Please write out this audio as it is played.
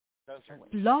Those are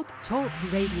Blog Talk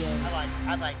Radio.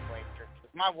 I like waitresses.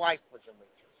 My wife was a waitress.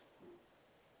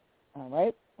 All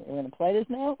right, we're going to play this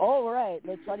now? All right,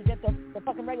 let's try to get the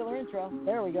fucking regular intro.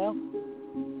 There we go.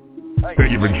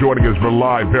 Thank you for joining us for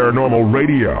live paranormal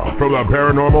radio. From the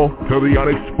paranormal to the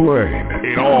unexplained,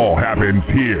 it all happens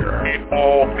here. It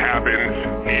all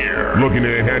happens here. Looking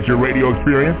to enhance your radio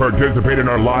experience? Participate in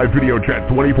our live video chat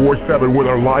 24/7 with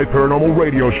our live paranormal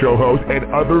radio show host and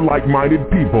other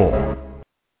like-minded people.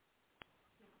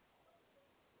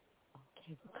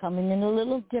 Okay, we're coming in a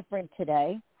little different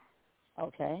today.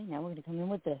 Okay, now we're going to come in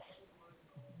with this.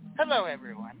 Hello,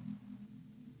 everyone.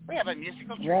 We have a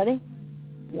musical treat. Ready?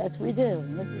 Yes, we do.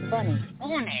 And this is Bunny.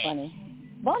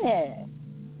 Bunny.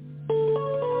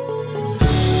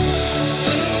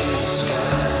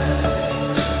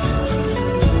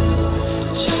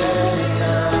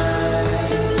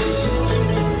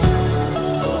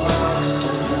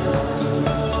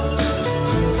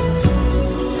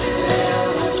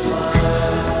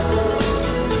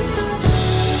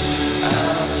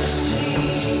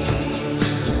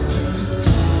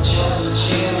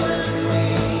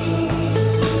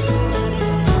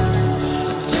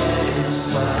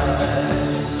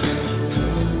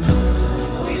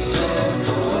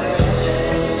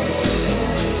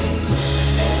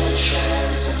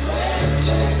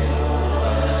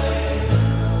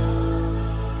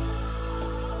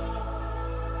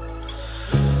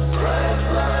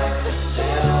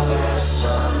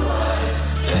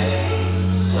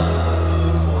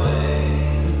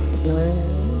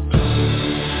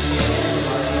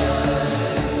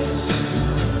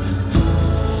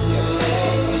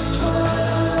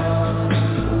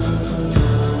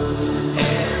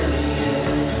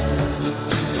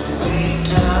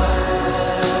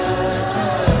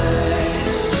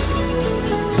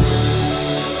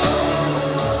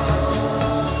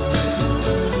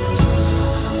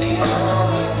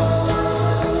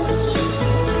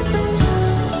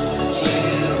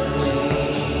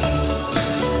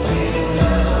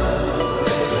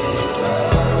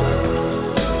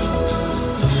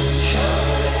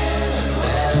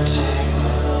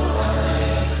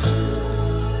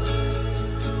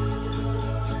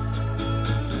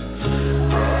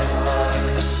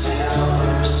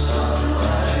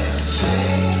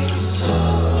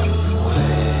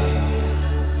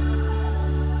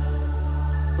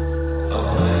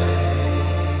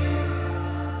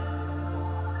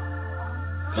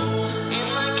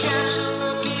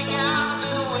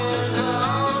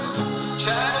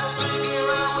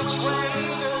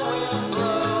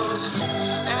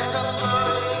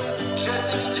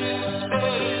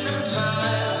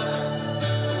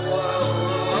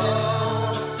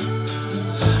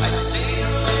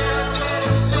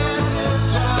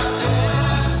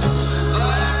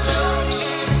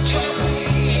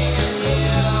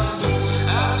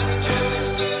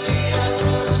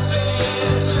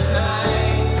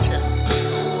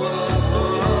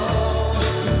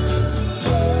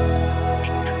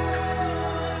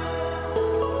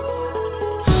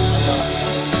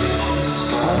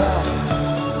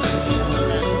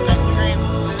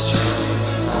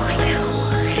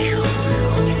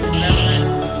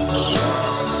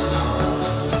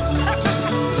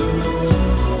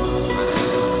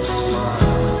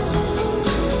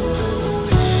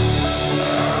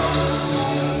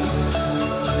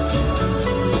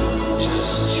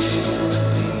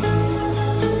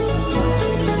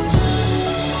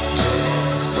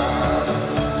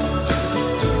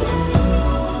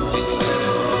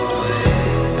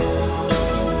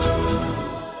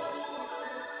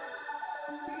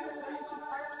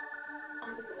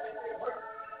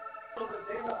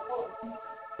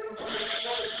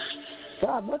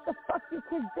 God, what the fuck you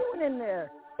kids doing in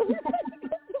there?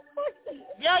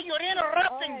 Yeah, you're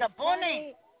interrupting the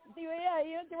bunny. Yeah,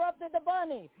 you interrupted the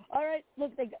bunny. All right,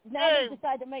 look, they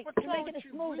decide to make they're making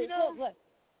a smoothie. Look,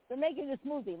 they're making a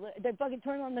smoothie. They fucking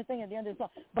turn on the thing at the end of the song.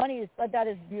 Bunny that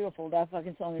is beautiful. That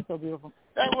fucking song is so beautiful.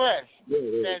 That was.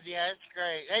 Yeah, it's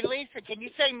great. Hey, Lisa, can you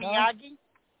say Miyagi?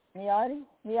 Miyagi?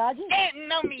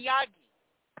 No, Miyagi.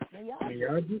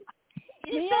 Miyagi?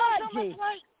 You sound so much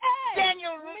like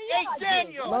Daniel. Hey,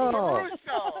 Daniel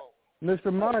Russo.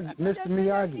 Mr. Miyagi.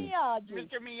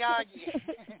 Mr. Miyagi.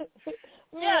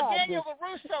 Yeah, Daniel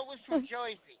LaRusso was from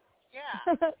Jersey.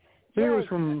 Yeah. He was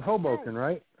from Hoboken,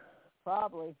 right?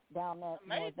 Probably down that.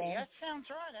 Maybe. That sounds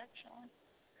right, actually.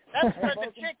 That's where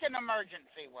the chicken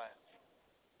emergency was.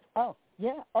 Oh,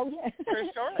 yeah. True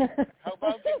story.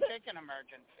 Hoboken chicken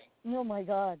emergency. Oh, my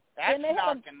God. That's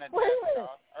knocking the dust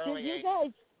off early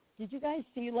 80s. Did you guys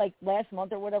see, like, last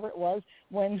month or whatever it was,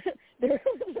 when there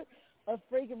was a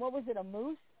freaking, what was it, a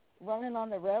moose running on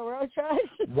the railroad tracks.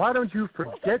 Why don't you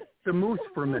forget the moose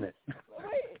for a minute?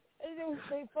 Wait,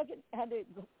 they fucking had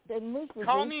the moose was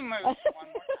Call loose. me Moose one more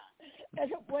time.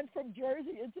 And it went from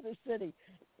Jersey into the city.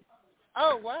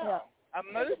 Oh, wow. Yeah. A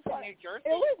moose in New Jersey? It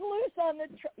was loose on the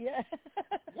yeah.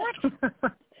 What?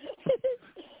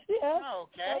 Yeah.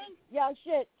 Okay. Yeah,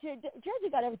 shit. Jersey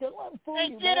got everything. Let them fool Hey,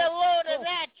 you, get man. a load of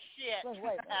that shit.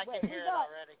 Wait. I can hear it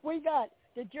already. We got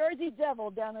the Jersey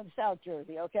Devil down in South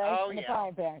Jersey, okay? Oh, in the yeah.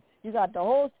 Frying Pan. You got the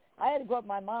whole. I had to go up with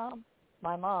my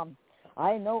mom.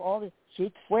 I know all this.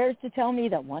 She swears to tell me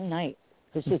that one night,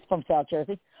 because she's from South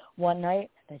Jersey, one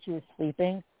night that she was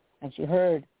sleeping and she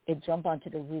heard it jump onto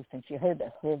the roof and she heard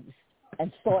the hooves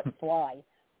and saw it fly.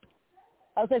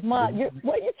 I was like, Mom,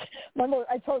 my mother,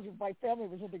 I told you my family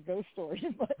was into ghost stories.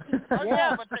 But, but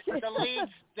the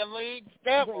Leeds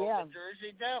Devil, yeah. the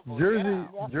Jersey Devil.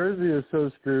 Jersey is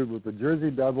so screwed with the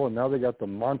Jersey Devil, and now they got the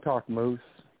Montauk Moose.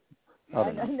 I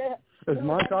don't know. Is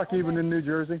Montauk even in New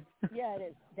Jersey? Yeah, it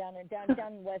is down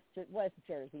West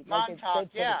Jersey. Montauk,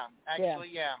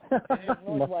 actually.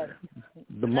 Northwest.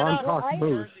 The Montauk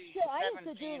Moose. I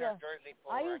used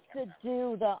to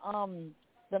do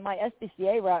my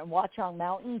SPCA route in Watchung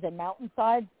Mountains and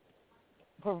Mountainside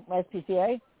for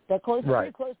SPCA. They're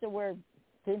pretty close to where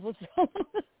things was.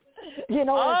 You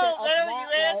know. Oh, there you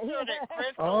answered it.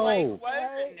 Crystal Lake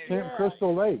was in New Camp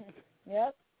Crystal Lake.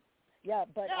 Yep. Yeah,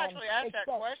 but you actually asked that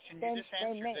question. You just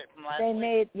answered it from last week.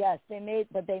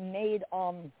 They made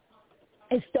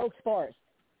in Stokes Forest.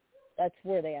 That's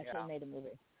where they actually made a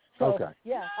movie. So nice.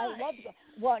 I love.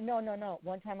 Well, no.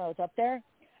 One time I was up there,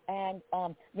 and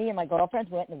me and my girlfriends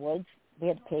went in the woods. We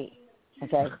had to pee.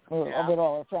 Okay, we were with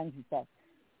all our friends and stuff.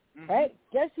 Mm-hmm. Right?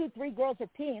 Guess who? 3 girls are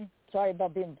peeing. Sorry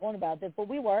about being blunt about this, but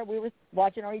we were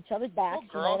watching each other's backs.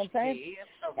 You know what I'm saying? Pee.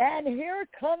 And here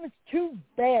comes 2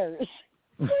 bears.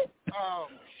 Oh.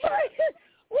 We're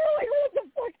like, what the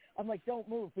fuck? I'm like, don't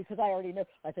move, because I already know.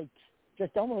 I said,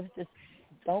 just don't move. Just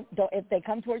don't. If they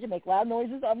come towards you, make loud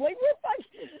noises. I'm like, we're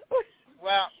fucking.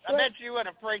 Well, I bet you would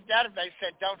have freaked out if they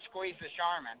said, don't squeeze the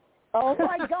Charmin. Oh,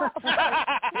 my God.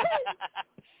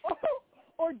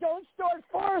 or don't start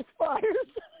forest fires.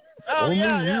 Oh, Only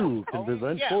yeah. you can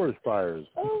prevent forest fires.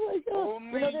 Oh, my God.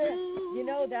 Only you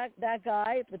know that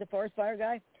guy, with the forest fire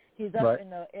guy? He's up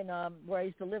in where I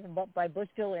used to live by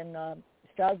Bushkill in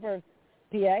Strasburg,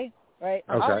 PA, right? Okay.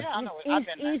 Oh, yeah, I know. I've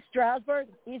been there. East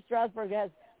Strasburg has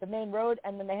the main road,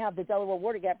 and then they have the Delaware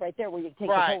Water Gap right there where you take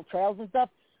the whole trails and stuff.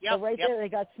 Yep, so there, they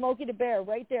got Smokey the Bear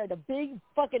right there, the big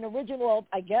fucking original,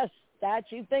 I guess,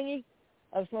 statue thingy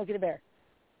of Smokey the Bear.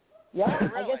 Yeah,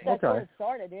 Really? I guess that's where it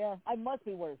started, yeah. I must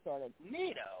be where it started.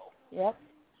 Neato. Yep.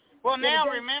 Well, now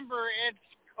remember, it's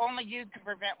only you can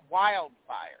prevent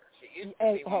wildfires. It used to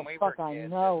be when we were kids. I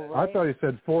know, right? I thought he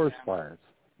said forest fires.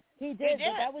 He did.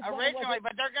 But that was originally,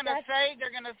 but they're gonna say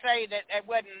that it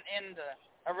wasn't in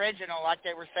the original, like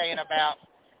they were saying about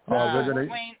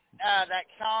Queen, that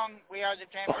song "We Are the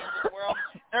Champions of the World."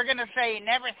 They're gonna say he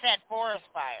never set forest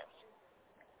fires.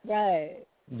 Right.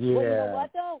 Yeah. Well, you know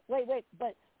what though? Wait,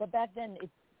 but back then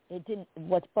it didn't.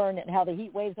 What's burning? How the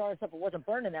heat waves are and stuff. It wasn't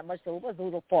burning that much, so it was a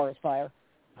little forest fire.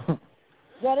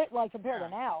 Get it? Like compared to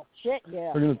now. Shit,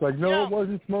 yeah. And it's like, no, it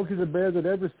wasn't Smokey the Bear that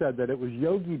ever said that. It was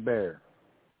Yogi Bear.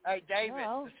 Hey, David,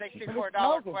 well, the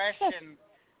 $64 question.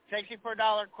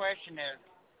 $64 question is: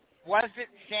 was it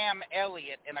Sam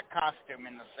Elliott in a costume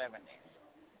in the 70s?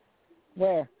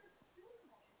 Where?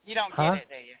 You don't get it,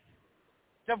 do you?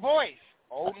 The voice.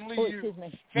 Only you. Excuse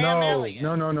me. Sam Elliott.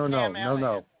 No. Sam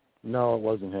Elliott. No, it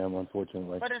wasn't him,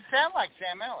 unfortunately. But it sounded like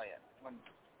Sam Elliott.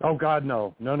 Oh God,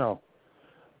 no.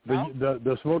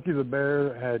 The Smokey the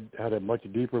Bear had a much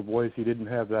deeper voice. He didn't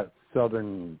have that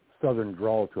southern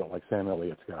drawl to it like Sam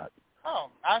Elliott's got. Oh,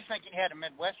 I was thinking he had a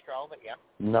Midwest drawl, but yeah.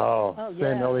 No,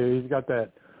 Sam Elliott,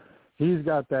 he's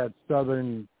got that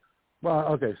southern. Well,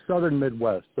 okay, southern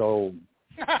Midwest. So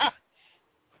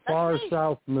far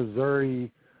south,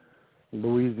 Missouri,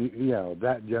 Louisiana,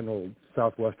 that general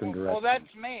southwestern direction. Well,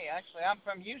 that's me actually. I'm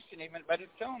from Houston, even, but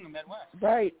it's still in the Midwest.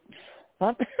 Right.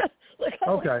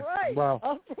 Okay. Right. Well.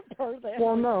 I'm from Perth.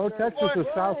 Well, no, Texas is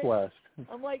southwest.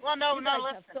 I'm like, well, no,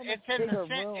 listen. It's in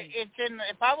the.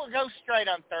 If I would go straight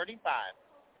on 35,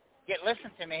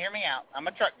 listen to me. Hear me out. I'm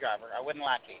a truck driver. I wouldn't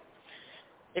lie to you.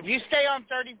 If you stay on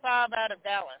 35 out of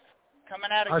Dallas,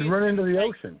 coming out of I'd Houston, run into the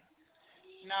ocean.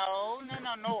 No,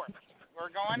 north. We're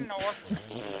going north.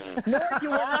 North, you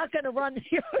are not going to run to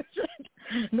the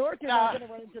ocean. North, you're not going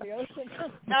to run into the ocean.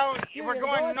 No, we're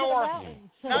going north.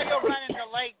 No, you'll run into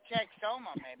Lake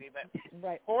Texoma maybe,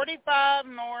 but 45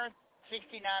 north,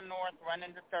 69 north, run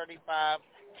into 35.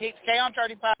 Stay on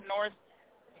 35 north.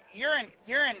 You're in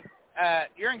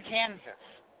Kansas.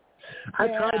 I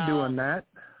tried doing that.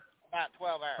 About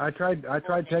 12 hours. I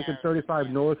tried taking 35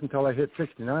 north until I hit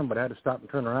 69, but I had to stop and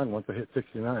turn around once I hit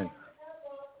 69.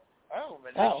 Oh,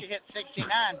 but then you hit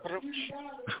 69.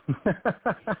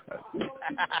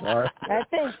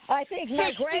 I think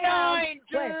my Greyhound.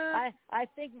 Wait, I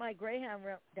think my Greyhound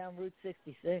down Route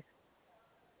 66.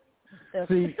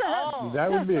 See, that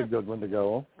would be a good one to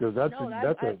go because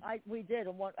we did.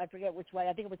 I forget which way.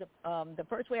 I think it was the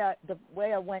first way. The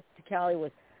way I went to Cali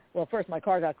was, well, first my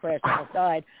car got crashed and almost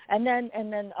died, and then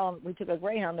we took a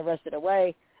Greyhound the rest of the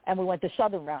way, and we went the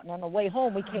southern route. And on the way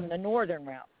home, we came the northern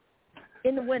route.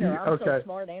 In the winter, I'm so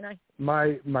smart, ain't I?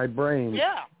 My brain.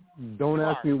 Yeah. Don't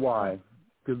ask me why,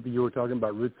 because you were talking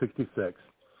about Route 66.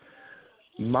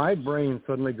 My brain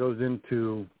suddenly goes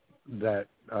into that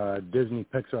Disney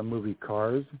Pixar movie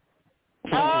Cars.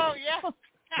 Oh yeah.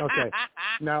 Okay.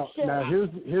 Now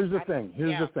here's the thing.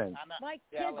 The thing.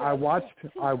 I watched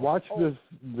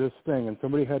this thing, and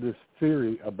somebody had this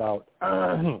theory about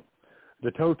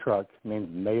the tow truck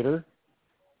named Mater.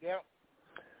 Yep.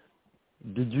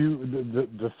 Did you?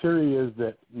 The theory is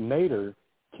that Mater,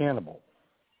 cannibal.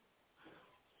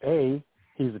 A,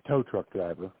 he's a tow truck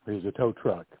driver. He's a tow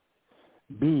truck.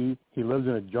 B, he lives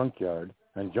in a junkyard.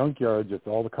 And junkyards, if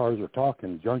all the cars are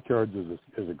talking, junkyards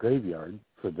is a graveyard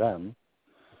for them.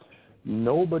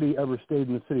 Nobody ever stayed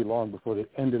in the city long before they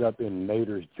ended up in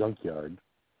Mater's junkyard.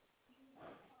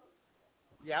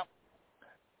 Yep.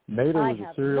 Mater was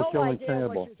a serial killing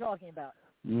cannibal. What you're talking about.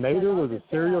 Mater was a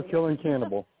serial killing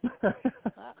cannibal.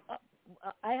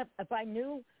 If I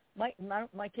knew my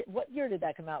kid, what year did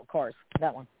that come out? Cars,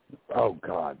 that one. Oh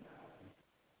God,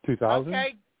 2000.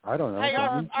 Okay. I don't know. Hey,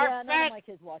 none of my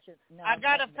kids watch it. No, I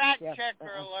got a fact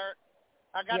checker alert.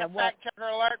 I got a fact checker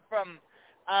alert from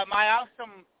my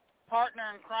awesome partner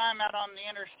in crime out on the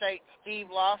interstate,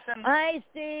 Steve Lawson. Hi,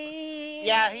 Steve.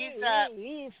 Yeah, he's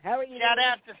how are you? Shout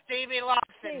out to Stevie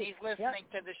Lawson. He's listening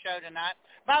to the show tonight.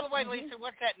 By the way, Lisa,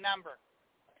 what's that number?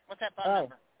 What's that phone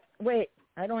number? Wait,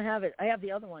 I don't have it. I have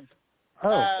the other one.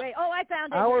 Wait, I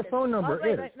found it. Our phone number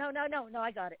is. Wait, no,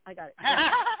 I got it.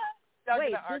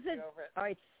 Wait, this is all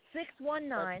right.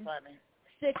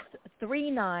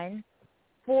 619-639-4606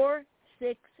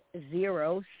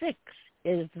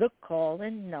 is the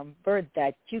call-in number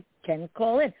that you can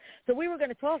call in. So we were going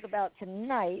to talk about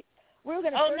tonight. We were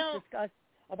going to discuss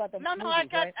about the movies, I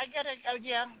got it. Oh,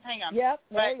 yeah, hang on. Yep,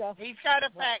 there you go. He's got a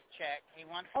fact check. He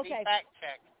wants to be fact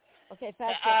checked. Okay,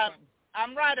 fact check.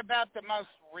 I'm right about the most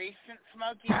recent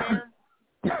Smokey Bear.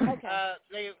 Okay.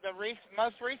 The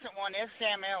most recent one is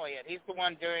Sam Elliott. He's the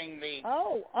one doing the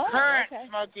current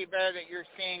Smokey Bear that you're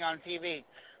seeing on TV.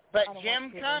 But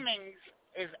Jim Cummings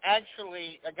is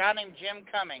actually a guy named Jim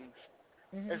Cummings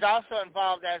is also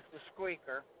involved as the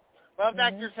Squeaker. Both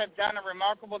actors have done a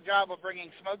remarkable job of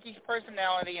bringing Smokey's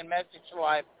personality and message to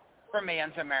life for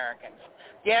millions of Americans.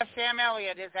 Yes, Sam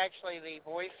Elliott is actually the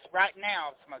voice right now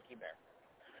of Smokey Bear.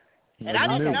 And I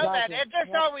didn't know that. It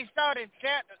just always thought it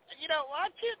said,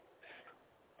 watch it.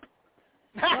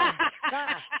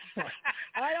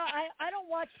 I don't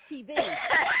watch TV.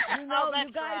 You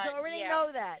guys already know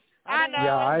that. I know.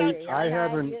 Yeah, I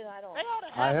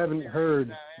haven't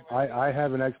heard. I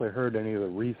haven't actually heard any of the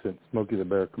recent Smokey the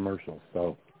Bear commercials.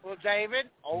 So. Well,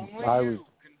 David, only you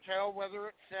can tell whether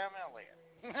it's Sam Elliott.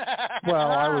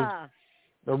 Well,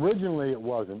 originally it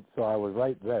wasn't, so I was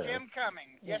right there. Jim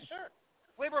Cummings, yes, sir.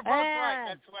 We were both right.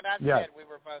 That's what I said. We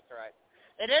were both right.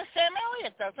 It is Sam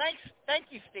Elliott, though. Thank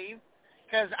you, Steve,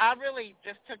 because I really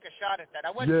just took a shot at that.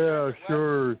 I wasn't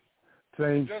sure.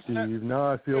 Thanks, Steve.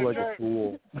 Now I feel like a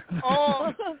fool.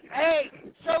 Oh, hey,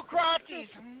 Socrates.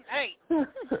 Hey,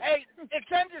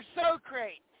 it's under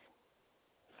Socrates.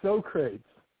 Socrates.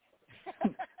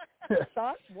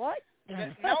 What?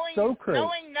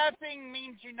 Knowing nothing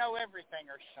means you know everything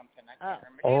or something. I can't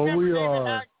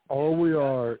remember. All we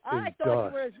are I is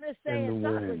thought dust you were missing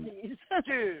Socrates.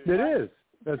 Dude. It is.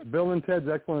 That's Bill and Ted's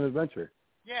Excellent Adventure.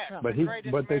 Yeah. But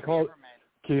they call it,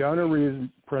 Keanu Reeves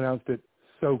pronounced it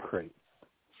Socrates.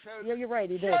 Yeah, you're right.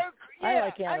 He did. I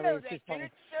like Keanu Reeves. He's funny.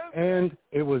 And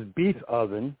it was Beef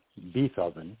Oven.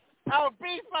 Oh,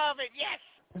 Beef Oven, yes.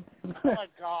 Oh, my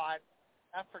God.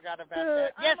 I forgot about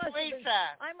that. Yes,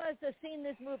 Lisa. I must have seen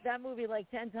that movie like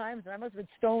 10 times, and I must have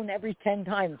been stoned every 10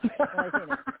 times when I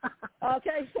seen it.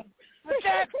 Okay.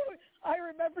 I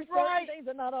remember certain things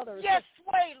and not others. Yes,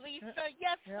 way, Lisa.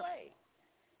 Yes, way.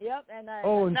 Yep. And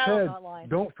Ted,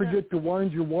 don't forget to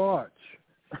wind your watch.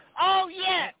 Oh,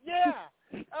 yeah.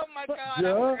 Oh, my God. I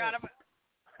forgot about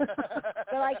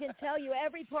But I can tell you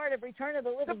every part of Return of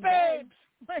the Living Dead.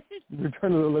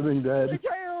 Return of the Living Dead.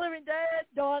 Return of the Living Dead,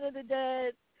 Dawn of the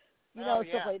Dead. You know,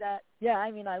 stuff like that. Yeah,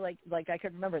 I mean, I I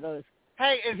could remember those.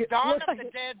 Hey, is Dawn of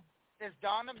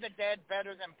the Dead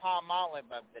better than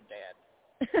Palmolive of the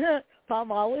Dead?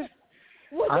 Palmolive?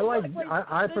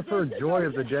 I prefer Joy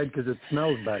of the Dead because it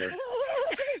smells better.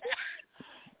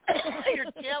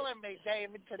 You're killing me,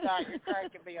 David, tonight. You're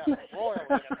cracking me up royally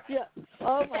tonight. Yeah.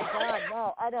 Oh, my God.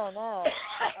 No, I don't know.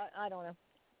 I don't know.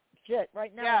 Shit.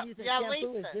 Right now I'm using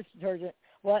shampoo as dish detergent.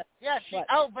 What? Yeah, what?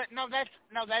 Oh, but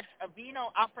that's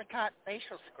Aveeno Apricot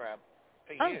facial scrub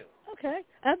for you. Oh, okay.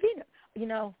 Aveeno. You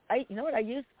know what I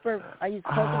use coconut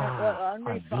oil,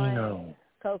 unrefined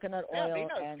coconut oil. Yeah,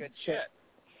 Aveeno's and good shit.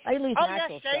 I use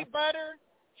natural shea stuff. butter.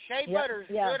 Shea butter's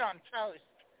good on toast.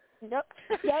 Yep.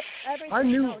 Everything. I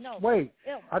knew. No. Wait.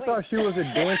 I thought she was a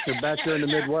dancer back there in the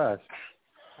Midwest.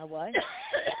 A what?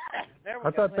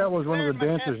 I thought that was one of the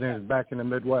dancers' names back in the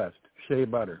Midwest. Shea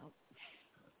butter.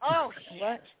 Oh,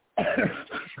 what?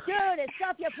 Dude, it's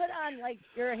stuff you put on like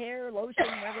your hair, lotion,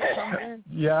 whatever it comes in.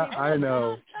 Yeah, I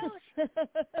know.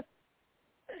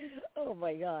 Oh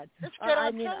my God. It's good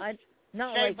on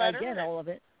toast. I get all of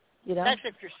it. You know. That's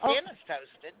if your skin is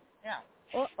toasted. Yeah.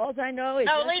 All I know is.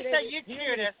 No, Lisa, you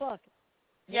cute us. Fuck.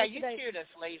 Yeah, you cute us,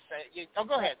 Lisa.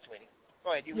 Go ahead, sweetie.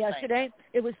 Go ahead. Yesterday,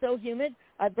 it was so humid.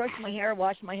 I brushed my hair,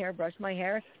 washed my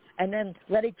hair, and then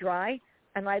let it dry,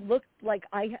 and I looked like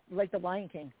the Lion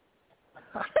King.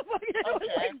 It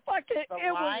was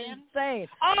was insane.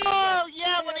 Oh,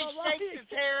 yeah, when he shakes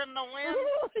his hair in the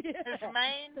wind, his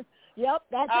mane. Yep,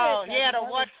 that's it. Oh, he had a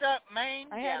what's up mane?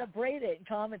 I had to braid it and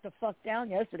calm it the fuck down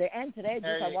yesterday and today.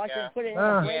 I washed it and put it in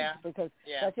the braid because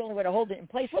that's the only way to hold it in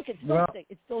place. Look, it's still thick.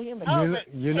 It's still humid.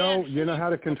 You know how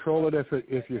to control it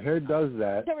if your hair does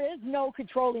that. There is no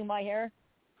controlling my hair.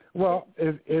 Well,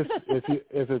 if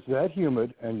it's that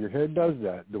humid and your hair does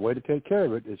that, the way to take care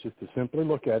of it is just to simply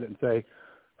look at it and say,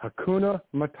 Hakuna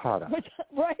Matata.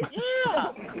 Right?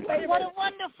 Yeah. What a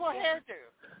wonderful hairdo.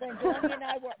 When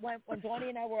Donnie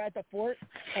and I were at the fort,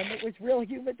 and it was real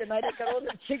humid tonight, I got all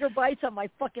the chigger bites on my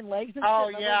fucking legs. And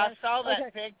I saw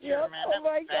that picture, man. That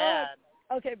was bad.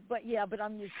 Okay, but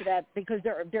I'm used to that because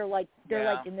they're like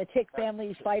in the tick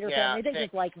family, spider family. They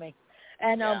just like me.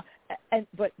 And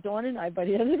but Dawn and I, by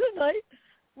the end of the night,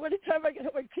 by the time I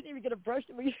couldn't even get a brush,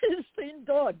 and we just seen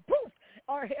Dawn. Poof!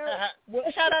 Our hair.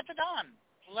 Shout out to Dawn.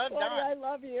 Love Dawn. I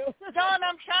love you. Dawn,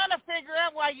 I'm trying to figure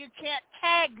out why you can't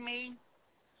tag me.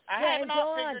 I have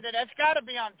not figured it. It's got to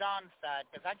be on Dawn's side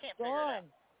because I can't figure it out.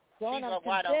 Dawn,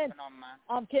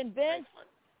 I'm convinced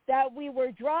that we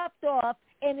were dropped off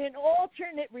in an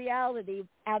alternate reality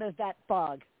out of that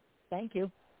fog. Thank you.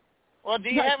 Well, do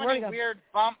you have any weird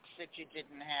bumps that you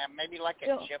didn't have? Maybe like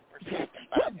a chip or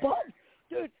something? Bumps?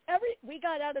 Dude, we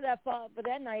got out of that fog, but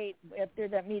that night, after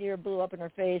that meteor blew up in our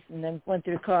face and then went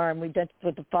through the car and we went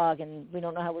with the fog and we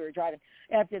don't know how we were driving.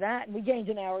 After that, we gained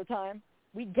an hour time.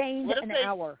 We gained an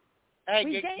hour. Hey,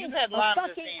 you had Lyme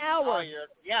fucking disease. hour.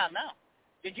 No.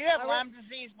 Did you have Lyme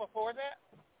disease before that?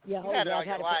 Yeah,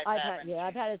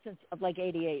 I've had it since like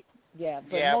 '88. Yeah.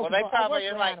 Well, they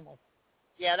probably like. Animals.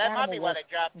 Yeah, that might be why they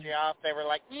dropped you off. They were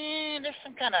like, there's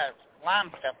some kind of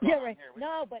Lyme stuff going on here.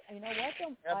 No, but you know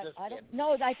what? I don't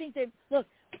know. I think they look.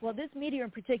 Well, this meteor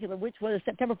in particular, which was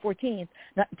September 14th,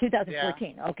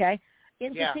 2014. Yeah. Okay.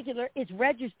 In particular, it's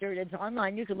registered. It's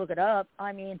online. You can look it up.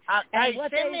 I mean,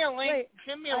 send me a link.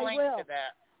 Send me a link to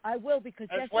that. I will because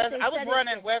I was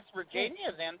running West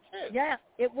Virginia then too. Yeah,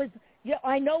 it was. Yeah,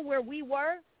 I know where we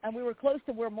were, and we were close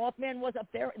to where Mothman was up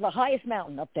there, the highest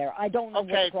mountain up there. I don't know.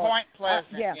 Okay, Point Pleasant.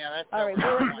 Yeah, that's all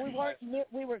right.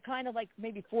 We were kind of like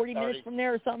maybe 40 minutes from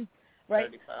there or something, right?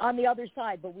 35. On the other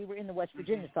side, but we were in the West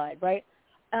Virginia side, right?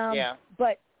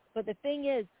 But the thing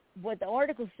is, what the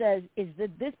article says is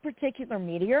that this particular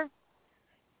meteor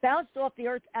bounced off the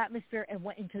Earth's atmosphere and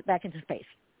went back into space.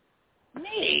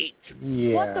 Neat.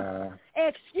 Yeah.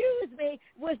 Excuse me.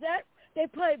 Was that they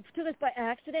probably took us by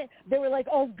accident? They were like,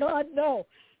 "Oh God, no,"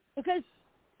 because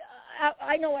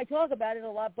I know I talk about it a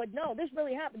lot, but no, this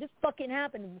really happened. This fucking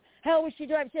happened. How was she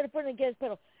driving? She had a foot on the gas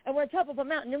pedal, and we're on top of a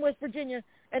mountain in West Virginia,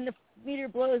 and the meteor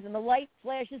blows, and the light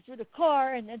flashes through the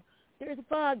car, and then there's a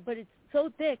fog, but it's so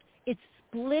thick, it's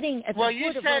splitting at the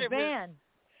foot of our van.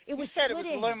 It was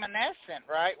luminescent,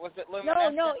 right? Was it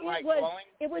luminescent? No, glowing?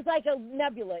 It was like a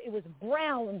nebula. It was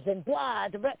browns and blah,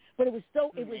 but it was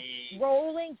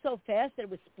rolling so fast that it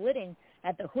was splitting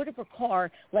at the hood of a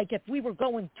car, like if we were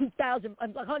going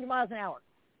 100 miles an hour.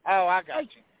 Oh, I got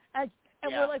you.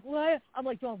 And we're like, why? I'm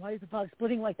like, Dawn, why is the fog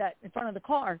splitting like that in front of the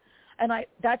car? And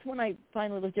that's when I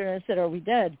finally looked at her and I said, are we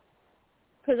dead?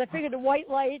 Because I figured the white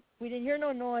light, we didn't hear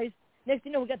no noise. Next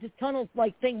thing you know, we got this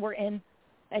tunnel-like thing we're in.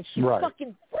 And she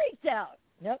fucking freaked out.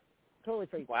 Nope, totally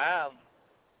freaked out. Wow.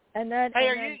 And then, hey,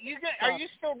 and are you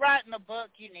still writing a book?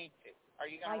 You need to. Are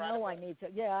you going to write a book? I need to.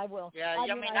 Yeah, I will. Yeah,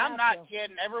 I mean I'm not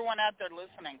kidding. Everyone out there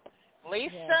listening,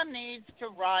 Lisa needs to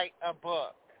write a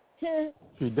book.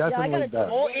 She definitely does.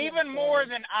 More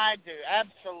than I do.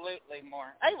 Absolutely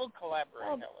more. Hey, we'll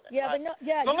collaborate with it. Yeah, but no,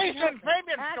 yeah. The Lisa and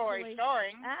Fabian story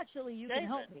starring. Actually, you can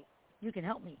help me. You can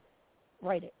help me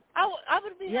write it. I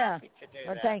would be happy to do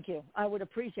that. Thank you. I would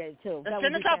appreciate it, too. As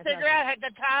soon as I figure out I had the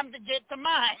time to get to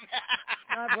mine.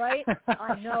 Right?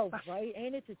 I know, right?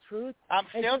 Ain't it the truth? I'm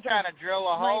still trying to drill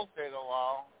a hole through the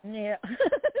wall. Yeah.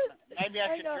 Maybe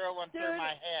I should drill one through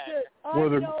my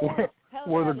head.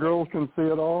 Where the girls can see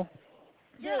it all?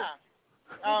 Yeah.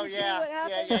 Oh, yeah.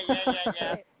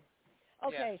 Yeah.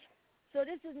 Okay. So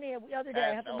this is me. The other day,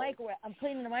 I have the microwave. I'm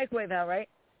cleaning the microwave out, right?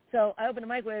 So I opened the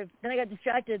microwave. Then I got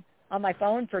distracted on my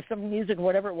phone for some music or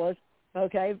whatever it was.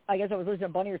 Okay. I guess I was listening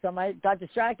to Bunny or something. I got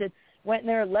distracted, went in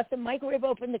there, left the microwave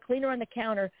open, the cleaner on the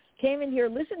counter, came in here,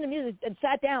 listened to music, and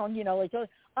sat down, so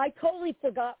I totally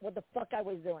forgot what the fuck I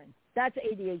was doing. That's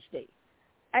ADHD.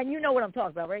 And you know what I'm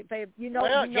talking about, right, Fabe? Yes,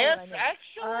 what I mean.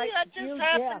 Actually, that just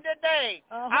happened today.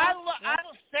 I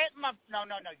set my... No,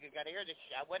 you got to hear this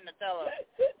shit. I wasn't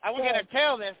going to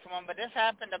tell this one, but this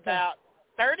happened about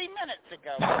 30 minutes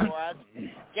ago before I was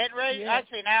getting ready.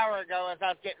 Actually, an hour ago as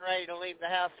I was getting ready to leave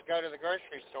the house to go to the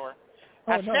grocery store.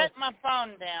 I set my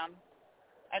phone down,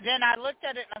 and then I looked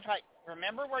at it, and I was like,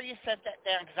 remember where you set that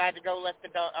down? Because I had to go let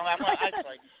the dog... I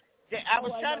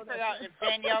was trying to figure out if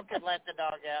Danielle could let the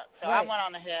dog out. So I went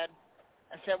on ahead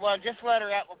and said, well, just let her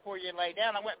out before you lay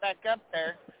down. I went back up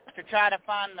there to try to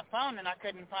find the phone, and I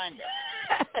couldn't find it.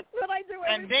 That's what I do.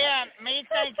 And then me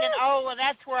thinking, oh, well,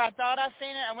 that's where I thought I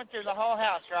seen it. I went through the whole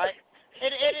house, right?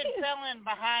 It had fell in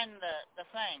behind the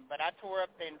thing, but I tore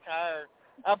up the entire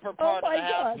upper part of the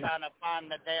house trying to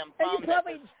find the damn phone that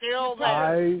was still there.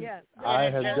 I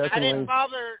didn't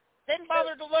bother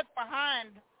to look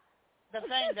behind the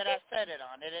thing that I set it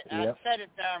on. I set it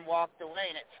there and walked away,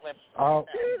 and it slipped. Oh,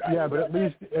 yeah, but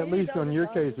at least on your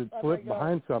case, it slipped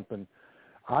behind something.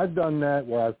 I've done that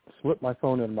where I've slipped my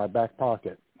phone in my back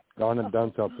pocket, gone and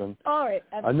done something. All right.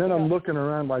 And then I'm looking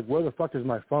around like, where the fuck is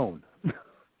my phone?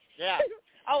 Yeah.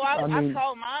 Oh, I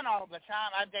call mine all the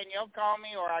time. Danielle call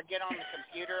me, or I get on the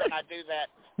computer and I do that.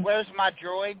 Where's my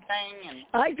droid thing? And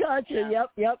I got you.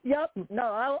 Yeah. Yep.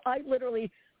 No, I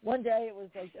literally. One day it was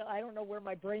like, I don't know where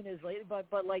my brain is lately, but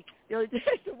like the other day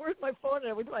I said, where's my phone? And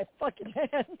I went to my fucking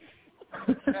hands.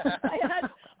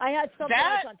 I had something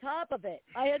else on top of it.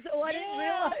 I didn't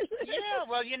realize. Yeah,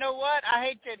 well, you know what? I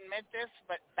hate to admit this,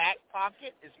 but back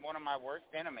pocket is one of my worst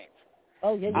enemies.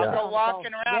 Oh, yeah. I'll go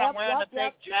walking around. I'm wearing a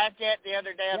thick jacket. The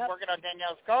other day I was working on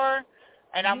Danielle's car,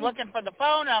 and I'm looking for the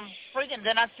phone. I'm freaking.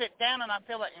 Then I sit down and I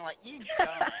feel like, you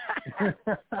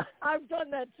dumb. I've done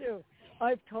that too.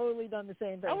 I've totally done the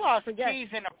same thing. I lost keys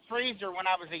in a freezer when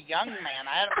I was a young man.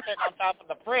 I had them sitting on top of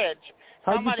the fridge.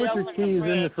 How'd you put your keys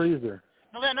in the freezer?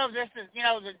 No, this is,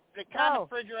 the kind of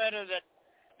refrigerator that,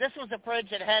 this was a fridge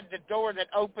that had the door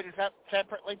that opens up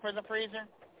separately for the freezer.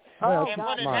 Oh, and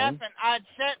what had happened, I'd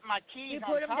set my keys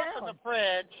on top of the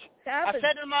fridge. I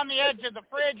set them on the edge of the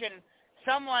fridge, and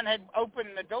someone had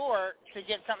opened the door to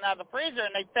get something out of the freezer,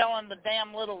 and they fell in the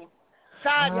damn little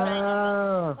side thing.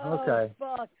 Oh, okay.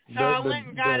 Fuck. So I went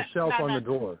and got the shelf on the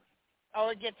door. Oh,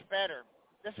 it gets better.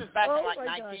 This is back in like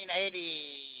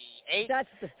 1988.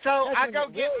 I go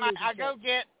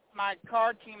get my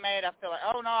car key made. I feel like,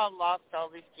 oh no, I've lost all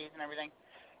these keys and everything.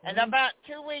 And about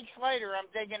 2 weeks later, I'm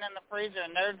digging in the freezer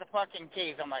and there's the fucking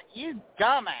keys. I'm like, you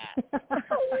dumbass.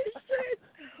 Holy shit!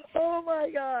 Oh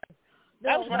my God.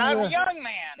 That was when I was a young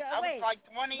man. I was like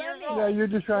 20 years old. Yeah, you're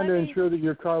just trying to ensure that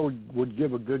your car would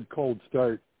give a good cold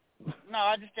start. No,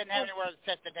 I just didn't have anywhere to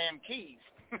set the damn keys.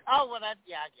 Oh, well, I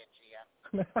get you, yeah.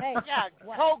 Hey,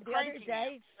 cold the other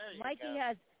day, Mikey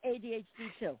has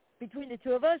ADHD too. Between the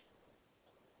two of us,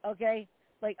 okay,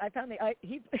 like I found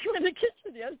he went in the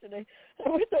kitchen yesterday. I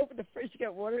went to open the fridge to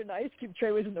get water, and the ice cube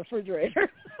tray was in the refrigerator.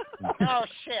 Oh,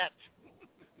 shit.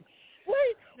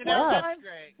 Wait,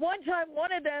 one time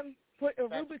one of them put a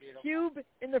Rubik's Cube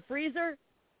in the freezer.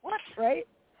 What? Right?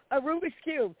 A Rubik's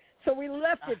Cube. So we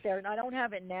left it there, and I don't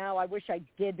have it now. I wish I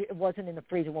did. It wasn't in the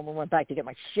freezer when we went back to get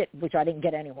my shit, which I didn't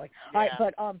get anyway. Yeah.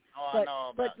 But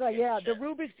the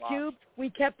Rubik's Cube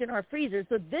we kept in our freezer.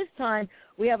 So this time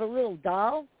we have a little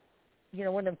doll,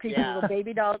 one of them creepy little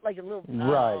baby dolls, like a little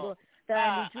right.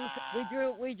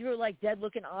 We drew like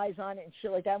dead-looking eyes on it and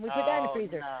shit like that, and we put that in the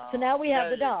freezer. No. So now we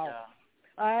have the doll.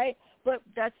 All right, but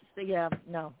that's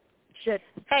no. Shit.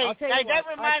 Hey, that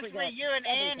reminds me of you and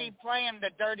Annie playing the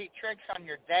dirty tricks on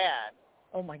your dad.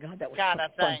 Oh, my God, that was kind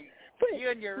of thing. You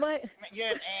and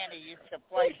Annie used to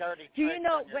play dirty tricks. Do you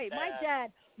know? On your Wait,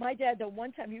 dad. my dad. The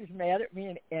one time he was mad at me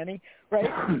and Annie, right?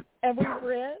 And we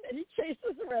ran, and he chased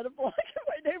us around a block. And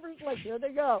my neighbors were like, "Here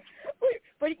they go!"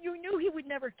 But you knew he would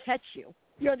never catch you.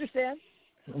 You understand?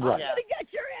 Right. I'm gonna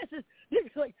get your asses. It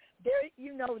was like there.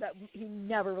 You know that he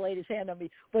never laid his hand on me,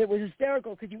 but it was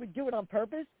hysterical because he would do it on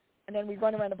purpose, and then we'd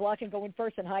run around the block and go in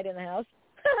first and hide in the house.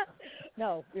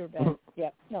 No, we were bad.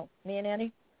 Yeah, no, me and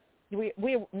Annie.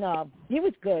 No, he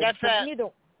was good. That's that.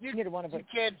 Neither one of us. You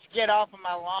kids get off of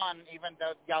my lawn, even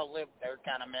though y'all live there,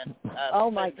 kind of men. Oh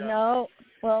my, no.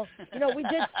 Well, we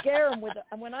did scare him with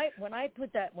when I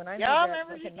put that made that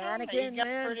fucking mannequin, got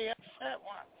man. pretty upset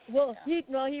once. Well, he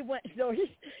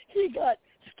got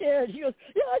scared. He goes,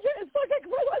 yeah, I just fucking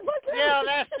quit my kid. Yeah,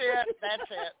 that's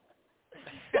it.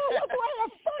 So where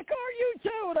the fuck are you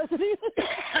two? And I said,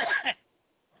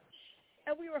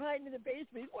 and we were hiding in the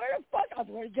basement. Where the fuck? I'm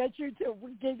going to get you two.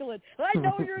 We're giggling. I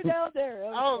know you're down there.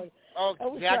 I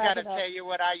got to tell you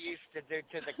what I used to do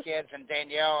to the kids and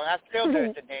Danielle, and I still do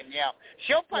it to Danielle.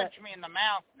 She'll punch me in the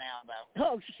mouth now, though.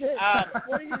 Oh, shit.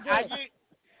 What are you doing?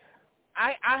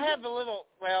 I have a little,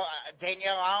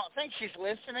 Danielle, I don't think she's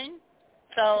listening,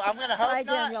 so I'm going to hope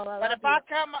not. Danielle, but if I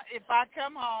come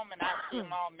home and I see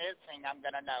them all missing, I'm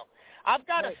going to know. I've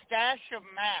got a stash of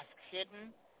masks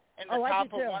hidden in the top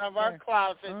of one of our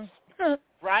closets,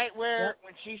 right where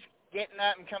when she's getting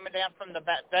up and coming down from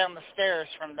down the stairs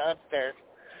from the upstairs.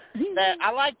 That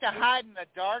I like to hide in the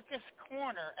darkest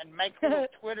corner and make little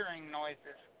twittering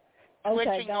noises,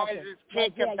 twitching noises,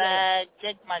 kick a bag,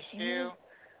 kick my shoe.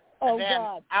 Oh, and then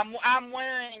God! I'm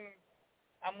wearing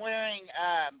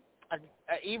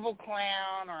a evil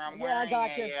clown, or I'm wearing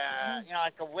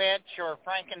like a witch or a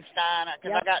Frankenstein,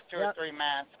 because I got 2 or 3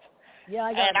 masks. Yeah,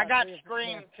 I got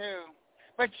Scream, too.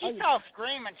 But she saw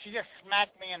Scream, and she just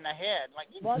smacked me in the head. Like,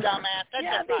 you dumbass. That's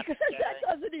just not scary. That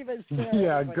doesn't even scare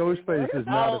Yeah, Ghostface is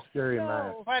not a scary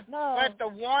mask. But the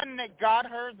one that got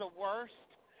her the worst,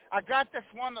 I got this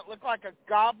one that looked like a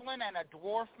goblin and a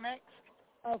dwarf mixed.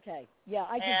 Okay. Yeah,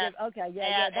 I can give. Okay.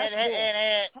 Yeah. That's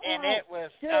cool. It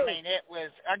was. Dude. I mean, it was.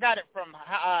 I got it from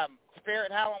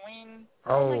Spirit Halloween.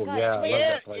 Oh, my God. yeah.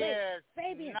 It I is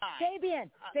Fabian. nice.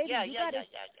 Fabian.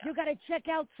 You gotta check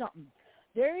out something.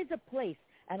 There is a place,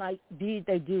 and they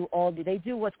do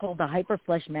what's called the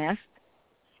hyperflesh mask.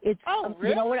 It's really?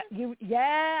 You know what?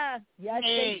 Yes,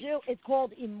 they do. It's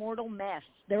called Immortal Masks.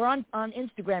 They're on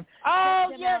Instagram.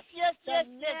 Oh, yes.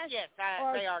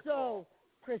 They are so cool.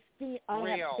 Pristine.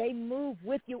 Real. They move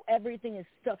with you. Everything is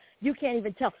so you can't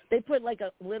even tell. They put like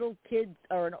a little kid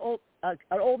or an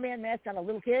old man mask on a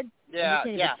little kid. Yeah,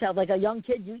 and you can't even tell, like a young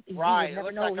kid. You right. never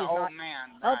It looks know like he's an old not. man.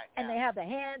 Oh, Right, and they have the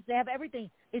hands. They have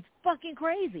everything. It's fucking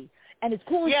crazy, and it's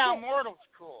cool. Yeah, as shit. Immortal's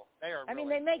cool. They are. I mean,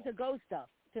 really they make cool. the Ghost stuff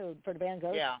too for the band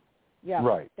Ghost. Yeah. Yeah.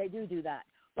 Right. They do that.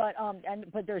 But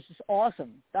but they're just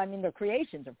awesome. I mean, their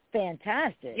creations are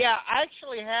fantastic. Yeah, I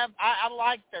actually have. I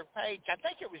like their page. I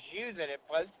think it was you that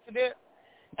posted it.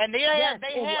 And they had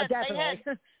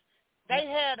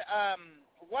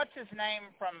what's his name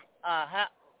from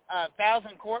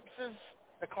Thousand Corpses,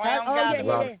 the clown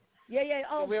guy. Yeah.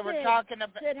 Oh, we were talking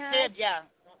about Sid. Yeah.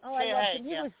 Oh, I loved him.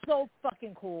 He was so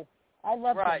fucking cool. I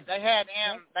loved him. Right. They had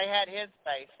him. They had his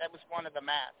face. That was one of the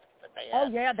masks that they had. Oh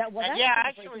yeah, that's I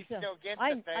actually still get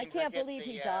the thing. I can't believe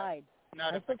he died.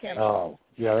 Notification. Oh,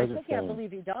 yeah, I still can't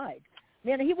believe he died.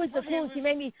 Man, he was the coolest. He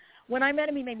made me. When I met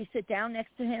him, he made me sit down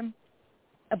next to him.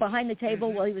 Behind the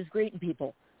table while he was greeting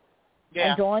people. Yeah.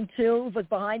 And Dawn, too, was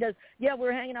behind us. Yeah, we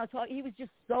were hanging out talking. He was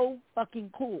just so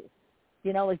fucking cool.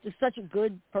 Like just such a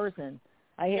good person.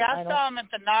 I saw him at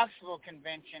the Knoxville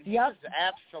convention. He was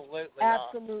absolutely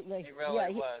awesome. He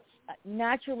really was.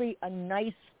 Naturally a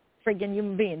nice friggin'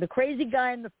 human being. The crazy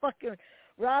guy in the fucking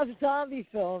Rob Zombie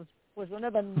films was one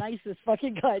of the nicest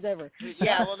fucking guys ever.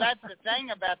 Yeah, well, that's the thing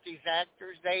about these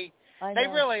actors. They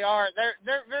really are.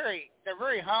 They're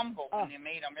very humble when you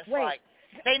meet them. It's like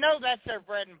they know that's their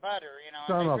bread and butter,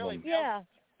 Some and they of really them. know.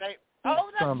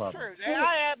 That's true.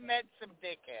 I have met some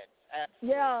dickheads.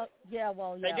 Absolutely. Yeah.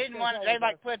 Well, they didn't want. They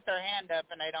put their hand up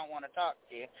and they don't want to talk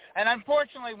to you. And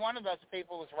unfortunately, one of those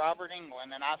people was Robert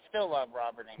Englund, and I still love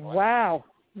Robert Englund. Wow,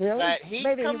 really? But he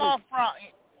off front.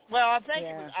 Well, I think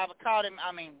it was, I caught him.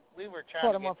 I mean, we were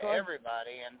trying to get to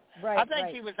everybody, and I think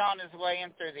he was on his way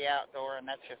in through the outdoor, and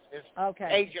that's just his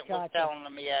agent was telling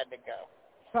him he had to go.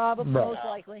 Probably, most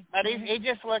likely. But he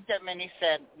just looked at me and he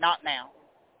said, "Not now."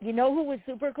 You know who was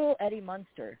super cool? Eddie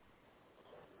Munster.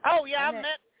 Oh yeah, I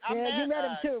met. You met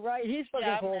him too, right? He's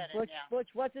fucking cool. Butch,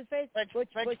 what's his face? Butch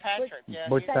Patrick. Yeah,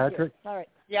 Butch Patrick. All right.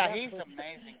 Yeah, he's an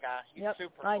amazing guy. He's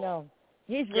super cool. I know.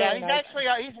 He's really yeah, he's nice. actually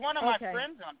he's one of my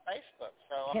friends on Facebook.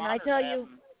 So can I tell you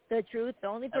the truth? The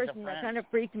only person that kind of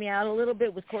freaked me out a little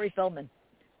bit was Corey Feldman.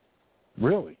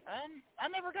 Really? I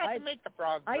never got to meet the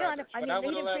Frog Brothers.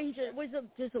 It was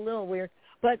just a little weird,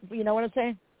 but you know what I'm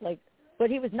saying? Like, but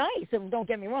he was nice. And don't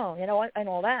get me wrong, you know, and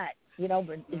all that, you know,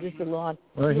 but it's just a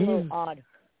little odd.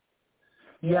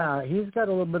 Yeah, he's got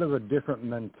a little bit of a different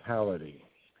mentality,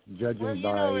 judging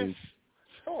by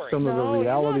some of the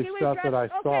reality stuff that I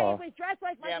saw. He was dressed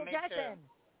like Michael Jackson.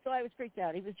 So I was freaked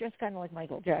out. He was just kind of like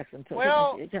Michael Jackson. So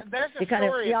well, there's a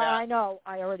story about I know.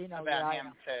 I already know. About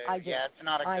him, too. It's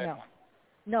not a good one.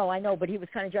 No, I know, but he was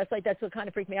kind of dressed like that, so it kind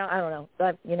of freaked me out. I don't know.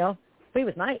 But, you know, but he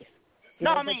was nice.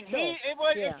 I mean,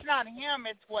 it's not him.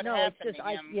 It's what happened to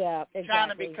him exactly. trying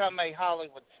to become a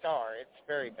Hollywood star. It's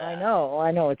very bad. I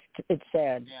know. It's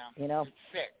sad, you know. It's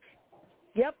sick.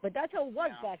 Yep, but that's how it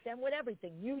was back then with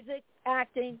everything. Music,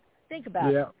 acting. Think about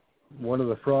it. Yeah, one of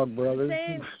the Frog Brothers.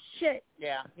 Same shit.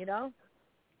 Yeah. You know?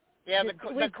 Yeah,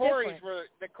 the Coreys were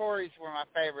my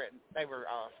favorite. They were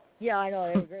awesome. Yeah, I know.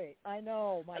 They were great. I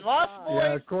know. My Lost God. Boys.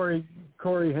 Yeah,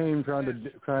 Corey Haim trying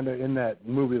to in that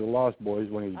movie The Lost Boys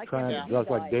when he's trying to dress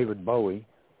like David Bowie.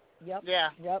 Yep. Yeah.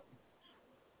 Yep.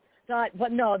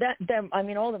 But no, I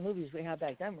mean, all the movies we had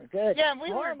back then were good. Yeah,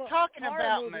 we were talking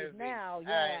about movies. Now,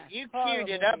 you queued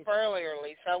it up earlier,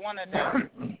 Lisa. I wanted to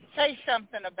say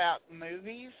something about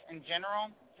movies in general.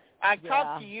 I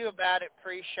talked to you about it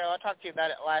pre-show. I talked to you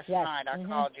about it last night. I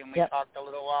called you and we talked a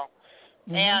little while.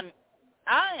 And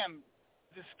I am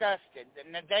disgusted,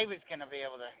 and David's going to be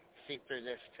able to see through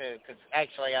this too, because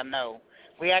actually I know.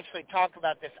 We actually talk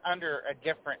about this under a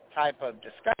different type of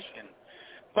discussion.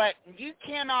 But you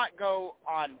cannot go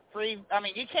on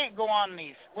you can't go on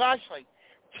these. Well, actually,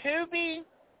 Tubi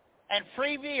and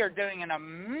Freevee are doing an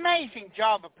amazing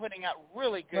job of putting out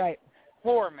really good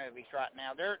horror movies right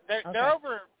now. They're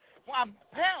over. Well,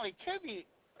 apparently Tubi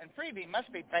and Freevee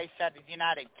must be based out of the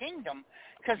United Kingdom,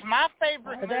 because my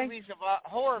favorite movies of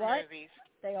horror movies.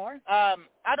 They are.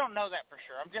 I don't know that for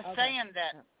sure. I'm just saying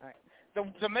that.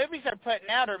 The movies they're putting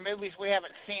out are movies we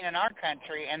haven't seen in our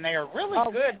country, and they are really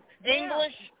good.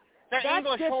 English, they're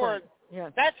English different. horror. Yeah.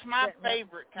 That's my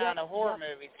favorite kind of horror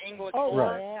movies, English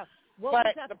horror. Yeah. But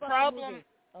the problem... Movie?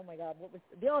 Oh, my God. What was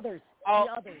The Others?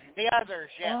 The Others,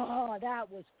 yes. Oh, that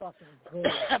was fucking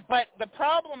good. But the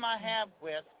problem I have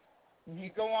with, you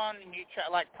go on and you try,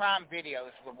 like Prime Video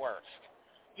is the worst.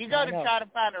 You go to try to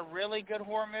find a really good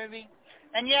horror movie,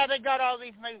 and yeah, they got all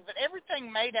these movies, but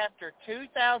everything made after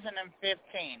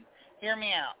 2015, hear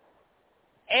me out.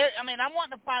 I mean, I'm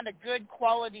wanting to find a good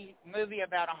quality movie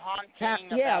about a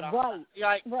haunting.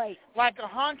 Like a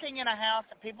haunting in a house,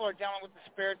 and people are dealing with the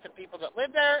spirits of people that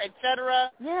live there,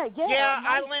 etc. Yeah,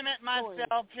 I limit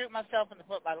myself, shoot myself in the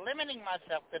foot by limiting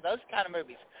myself to those kind of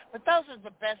movies. But those are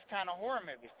the best kind of horror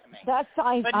movies to me.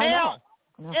 But now,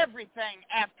 everything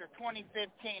after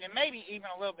 2015, and maybe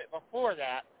even a little bit before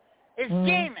that, is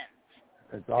demons.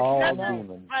 It's all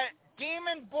demons.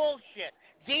 Demon bullshit.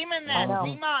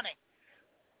 Demonic.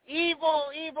 Evil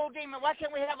demon. Why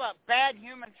can't we have a bad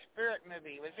human spirit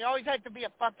movie? It always has to be a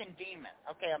fucking demon.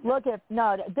 Okay.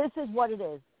 This is what it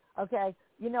is. Okay.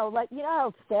 You know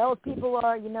how salespeople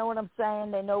are. You know what I'm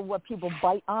saying? They know what people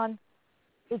bite on.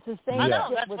 It's the same. I know.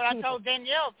 Shit That's with what people. I told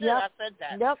Danielle too. I said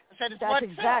that. Yep. I said it's That's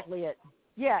exactly it.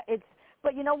 Yeah.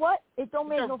 But you know what? It don't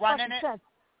make no fucking sense.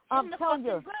 I'm telling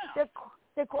you,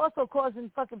 they're also causing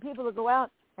fucking people to go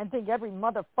out and think every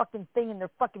motherfucking thing in their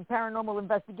fucking paranormal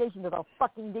investigation is a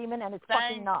fucking demon, and it's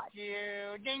fucking not. Thank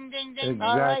you. Ding, ding, ding. Exactly.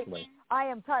 All right. I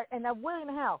am tired. And now William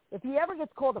Howell, if he ever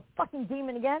gets called a fucking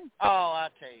demon again, I'll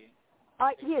tell you.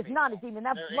 he is not a demon.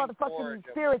 That motherfucking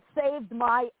spirit saved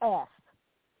my ass.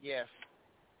 Yes.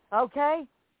 Okay?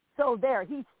 So there,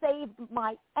 he saved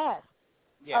my ass.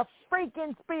 Yes. A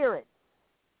freaking spirit.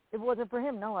 If it wasn't for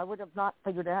him, no, I would have not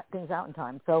figured things out in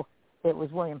time. So it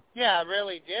was William. Yeah, I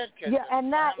really did.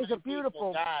 And that is a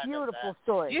beautiful, beautiful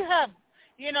story. You have,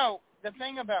 the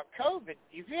thing about COVID,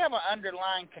 if you have an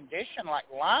underlying condition like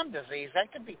Lyme disease,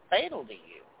 that could be fatal to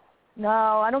you. No,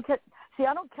 I don't catch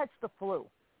the flu.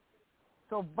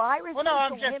 So viruses I'm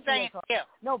don't just hit saying, me.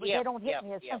 No, but they don't hit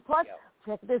me. And plus,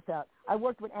 check this out. I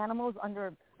worked with animals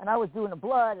and I was doing the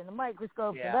blood and the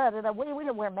microscopes and we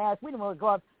didn't wear masks. We didn't wear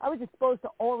gloves. I was exposed to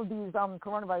all of these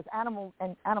coronavirus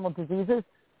animal diseases.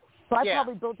 So I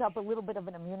probably built up a little bit of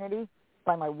an immunity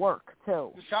by my work,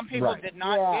 too. Some people did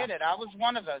not get it. I was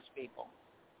one of those people.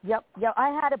 Yep. I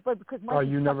had it, but because my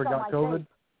you never got COVID? Day.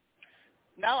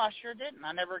 No, I sure didn't.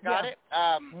 I never got it.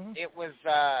 It was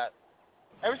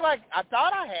like, I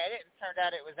thought I had it, and it turned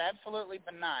out it was absolutely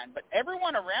benign. But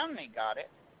everyone around me got it.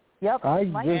 Yep. I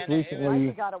just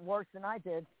recently got it worse than I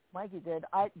did. Mikey did.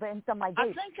 But into my I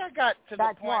gate. think I got to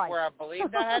the point where I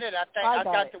believed I had it. I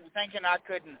got to thinking I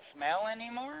couldn't smell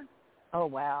anymore. Oh,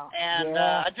 wow. And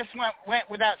I just went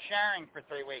without showering for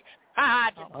 3 weeks.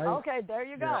 Okay, there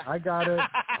you go. Yeah, I got it.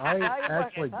 I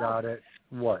actually got it,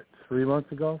 3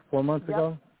 months ago, 4 months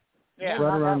ago? Yeah.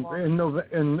 Right around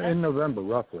in November,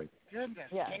 roughly. Goodness.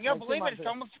 Yeah, Can you believe it? It's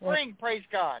almost spring, praise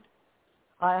God.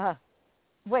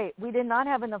 Wait, we did not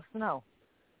have enough snow.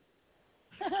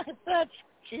 That's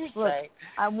Tuesday.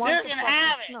 I want you can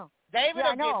have it. Snow. David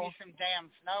will give you some damn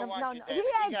snow. No, he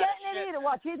ain't getting it either.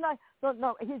 Watch, he's not.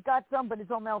 No, he's got some, but it's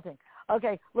all melting.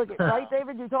 Okay, look, right,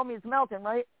 David? You told me it's melting,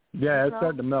 right? Yeah, it's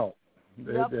starting to melt.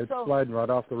 It's sliding right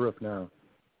off the roof now.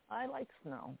 I like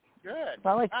snow. Good.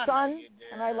 I like sun,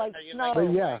 and I like snow.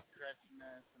 But yeah.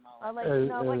 I like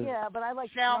snow, but I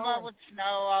like Selma snow. With snow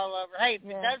all over. Hey, if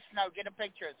it does snow, get a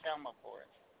picture of Selma for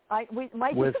us.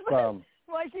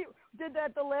 Mikey did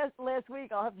that the last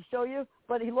week. I'll have to show you.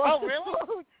 But he lost his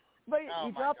phone. But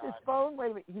he dropped his phone. Wait a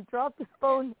minute. He dropped his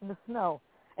phone in the snow.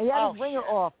 And he had his ringer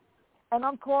off. And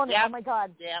I'm calling him. Oh, my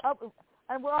God.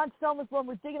 And we're on Selma's phone.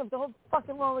 We're digging up the whole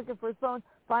fucking room looking for his phone.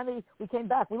 Finally, we came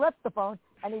back. We left the phone.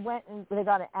 And he went and they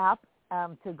got an app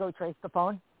to go trace the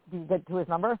phone to get to his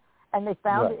number. And they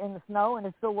found it in the snow, and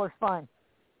it still works fine.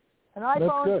 An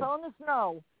iPhone fell in the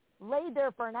snow, laid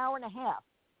there for an hour and a half,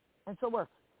 and still works.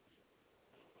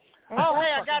 And hey,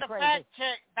 I got a fact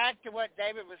check back to what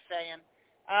David was saying.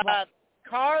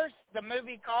 Cars, the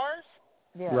movie Cars,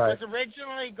 was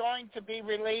originally going to be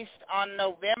released on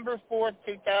November 4th,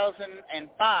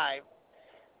 2005,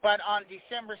 but on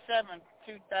December 7th,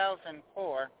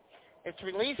 2004, its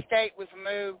release date was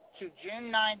moved to June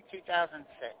 9th,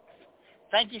 2006.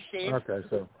 Thank you, Steve. Okay,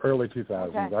 so early 2000s.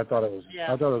 Okay. I thought it was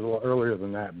a little earlier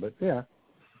than that, but yeah.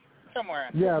 Somewhere.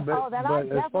 Yeah, but I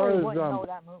as far as know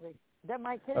that movie.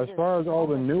 As far as all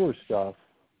the newer stuff,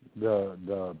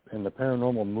 the in the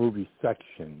paranormal movie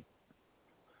section,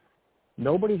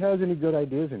 nobody has any good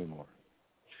ideas anymore.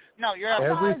 No, you're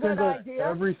every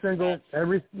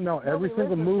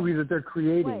single movie that they're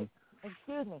creating. Wait,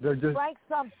 excuse me. They're just Frank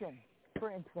Sumption,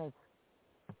 for instance.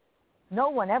 No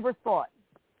one ever thought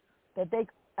that they,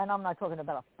 and I'm not talking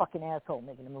about a fucking asshole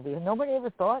making a movie. Nobody ever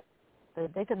thought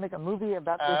that they could make a movie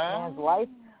about this man's life,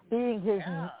 being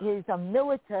he's a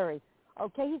military.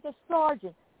 Okay, he's a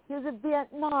sergeant. He was in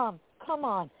Vietnam. Come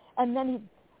on. And then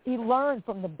he learned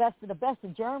from the best of the best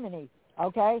in Germany.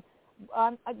 Okay,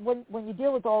 when you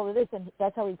deal with all of this, and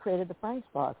that's how he created the Frank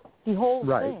Box. The whole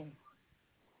thing.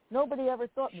 Nobody ever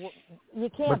thought you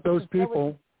can't. But those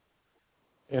people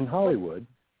in Hollywood.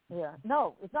 Yeah.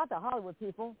 No, it's not the Hollywood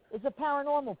people. It's the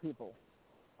paranormal people.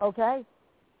 Okay?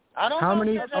 I don't know.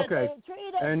 They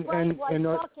treat it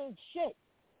like fucking shit.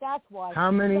 That's why.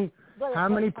 How many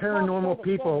paranormal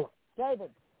people?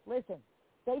 David, listen.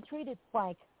 They treated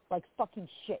Frank like fucking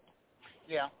shit.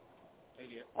 Yeah. They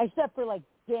do. Except for like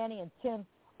Danny and Tim.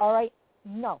 All right?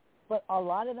 No. But a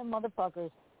lot of them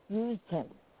motherfuckers used him.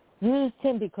 Used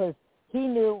him because he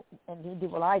knew, and he did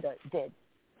what I did.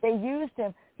 They used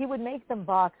him. He would make them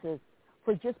boxes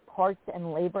for just parts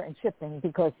and labor and shipping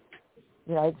because,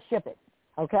 ship it.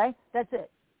 Okay? That's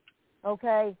it.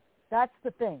 Okay? That's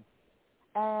the thing.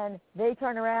 And they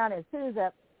turn around, and as soon as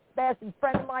that bastard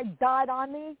friend of mine died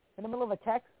on me in the middle of a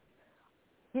text,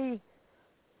 he,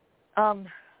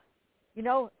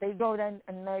 they go then,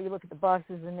 and there you look at the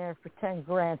boxes in there for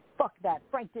 $10,000. Fuck that.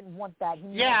 Frank didn't want that.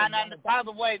 And by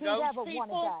the way,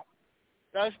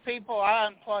 those people, I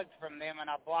unplugged from them and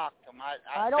I blocked them.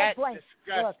 I don't blame.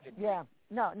 Disgusted me. Yeah.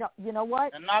 No. You know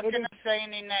what? I'm not going to say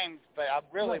any names, but I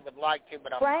really would like to,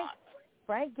 but I'm not.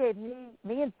 Frank gave me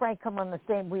and Frank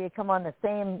we come on the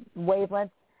same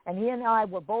wavelength, and he and I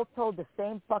were both told the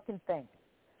same fucking thing.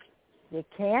 You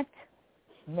can't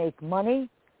make money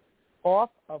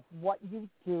off of what you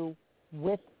do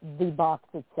with the box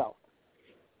itself.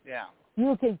 Yeah.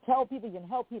 You can tell people, you can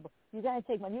help people. You got to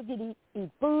take money. You can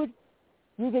eat food.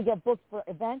 You could get booked for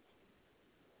events,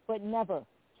 but never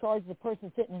charge the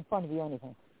person sitting in front of you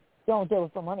anything. Don't do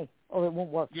it for money, or it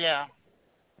won't work. Yeah.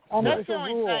 And that's the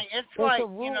only thing. It's like,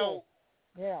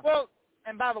 Yeah. Well,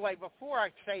 and by the way, before I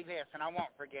say this, and I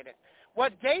won't forget it,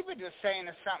 what David was saying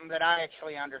is something that I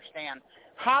actually understand.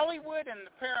 Hollywood and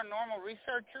the paranormal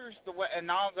researchers,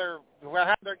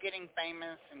 how they're getting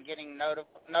famous and getting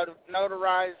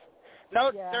notarized.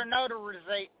 They're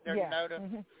notarized.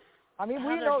 Mm-hmm. I mean,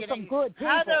 we know some good people.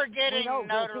 How they're getting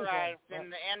notarized in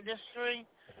the industry,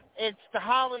 it's the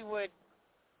Hollywood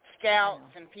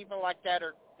scouts and people like that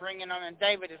are bringing them. And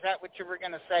David, is that what you were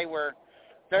going to say, where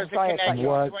there's a connection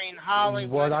between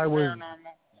Hollywood and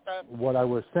paranormal stuff? What I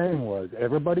was saying was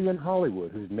everybody in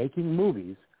Hollywood who's making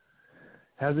movies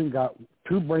hasn't got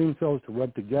two brain cells to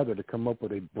rub together to come up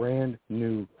with a brand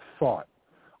new thought.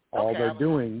 All they're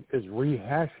doing is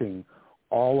rehashing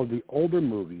all of the older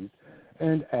movies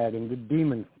and adding the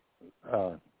demon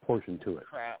portion to it.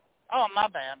 Crap. Oh, my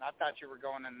bad. I thought you were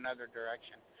going in another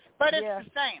direction. But it's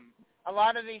the same. A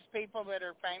lot of these people that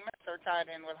are famous are tied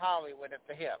in with Hollywood at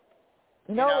the hip.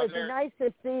 No, it's nice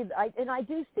to see, and I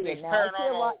do see it now. I see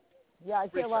a lot. Yeah, I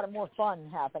see a lot of more fun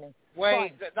happening.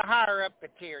 The higher up the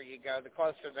tier you go, the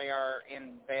closer they are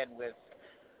in bed with,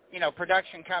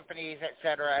 production companies, et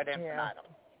cetera, at infinitum.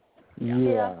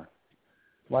 Yeah.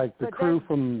 Like the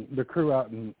crew out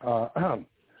in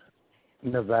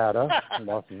Nevada,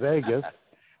 Las Vegas,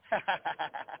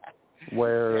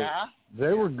 where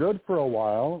they were good for a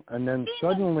while, and then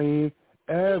suddenly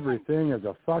everything is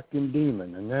a fucking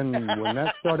demon. And then when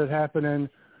that started happening,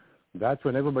 that's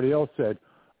when everybody else said,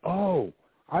 oh,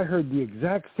 I heard the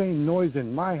exact same noise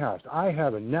in my house. I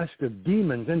have a nest of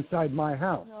demons inside my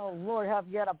house. Oh, Lord, have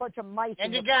you got a bunch of mice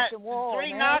and in the fucking wall,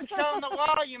 three knocks on the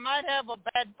wall, you might have a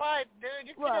bad pipe, dude.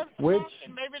 You could have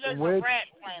maybe there's a rat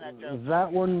playing a joke.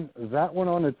 That one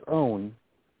on its own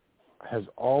has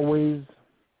always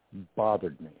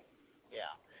bothered me. Yeah.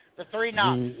 The three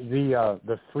knocks.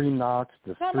 The three knocks,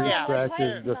 the three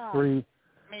scratches, the three.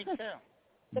 Me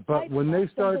too. But when they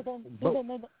start...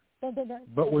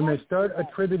 But when they start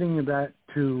attributing that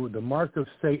to the mark of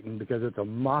Satan because it's a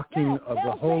mocking of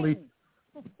the Holy...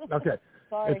 Okay.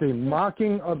 It's a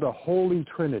mocking of the Holy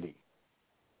Trinity.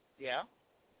 Yeah.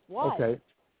 Why? Okay.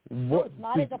 What? It's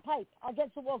not as a pipe.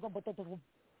 Against the wall.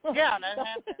 Yeah, that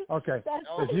happens. Okay.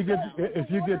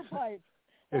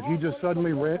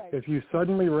 If you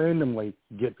suddenly randomly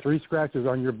get three scratches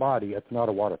on your body, it's not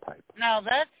a water pipe. No,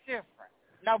 that's different.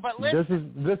 No, but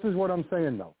listen. This is what I'm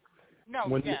saying though. No,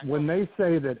 when they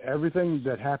say that everything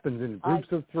that happens in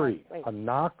groups of three, a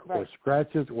knock or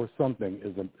scratches or something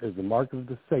is the mark of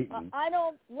the Satan. I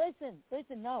don't listen.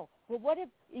 No. But what if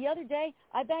the other day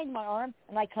I banged my arm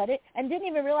and I cut it and didn't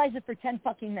even realize it for 10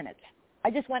 fucking minutes?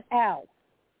 I just went ow.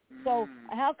 So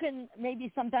how can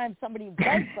maybe sometimes somebody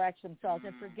does scratch themselves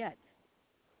and forget?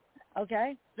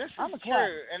 Okay. This is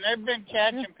true, and they've been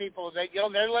catching people that they'll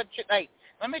let you. Hey,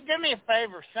 do me a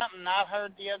favor. Something I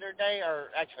heard the other day, or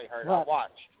actually heard, I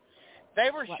watched. They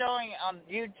were showing on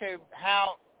YouTube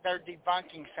how they're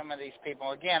debunking some of these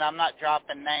people. Again, I'm not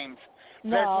dropping names.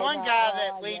 There's one guy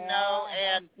that we know,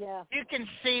 and you can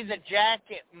see the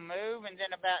jacket move, and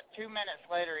then about 2 minutes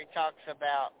later he talks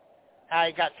about how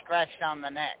he got scratched on the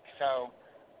neck. So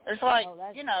there's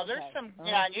there's some,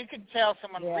 and you can tell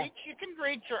someone you can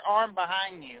reach your arm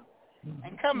behind you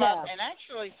and come up, and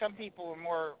actually some people are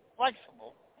more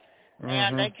flexible,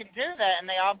 and they can do that, and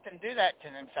they often do that to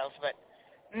themselves. But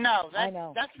no,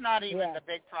 that's not even the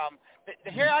big problem.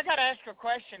 Here, I got to ask you a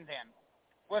question then.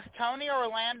 Was Tony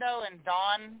Orlando and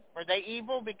Dawn, were they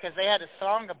evil because they had a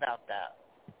song about that?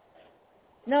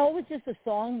 No, it was just a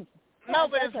song. No,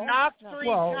 but it's knock three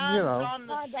times on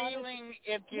the ceiling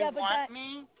if you want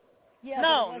me. Yeah,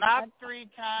 no, knock 3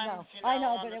 times. No, I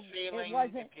know, on but the ceiling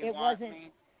it wasn't.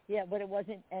 Me. Yeah, but it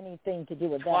wasn't anything to do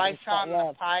with that. Twice on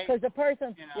the pipe. Because the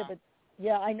person.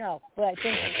 I know, but I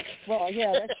think. Well,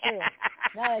 yeah, that's true.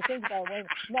 Now that I think about it,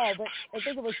 but I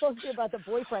think it was supposed to be about the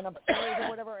boyfriend upstairs or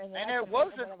whatever. And it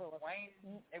wasn't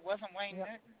Wayne. It wasn't Wayne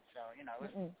Newton. So it was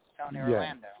Tony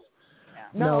Orlando. Yeah.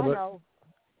 No, I know.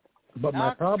 But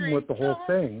my problem with the whole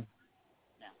thing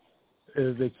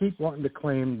is they keep wanting to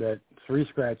claim that 3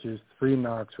 scratches, 3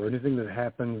 knocks, or anything that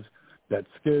happens that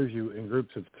scares you in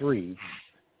groups of 3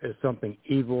 is something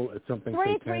evil. It's something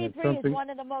satanic. 333 is one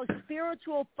of the most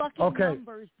spiritual fucking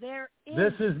numbers there is.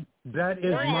 That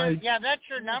is my... Yeah, that's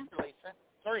your number, Lisa.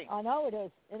 3. I know it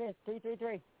is. It is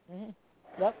 333. Mm-hmm.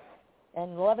 Yep.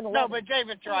 And 1111. No, but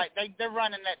David's right. They're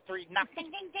running that 3 knock,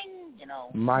 ding, ding, ding.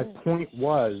 My point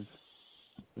was,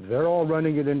 they're all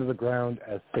running it into the ground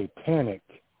as satanic.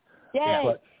 Yay.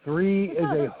 But 3 is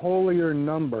a holier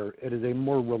number. It is a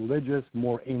more religious,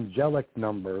 more angelic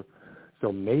number.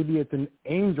 So maybe it's an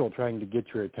angel trying to get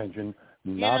your attention,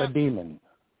 not a demon.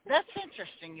 That's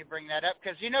interesting you bring that up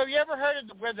because, you ever heard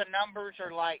of where the numbers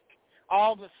are like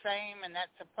all the same and that's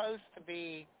supposed to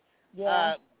be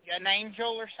an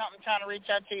angel or something trying to reach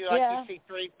out to you? Like you see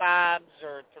 3 5s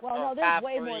or 5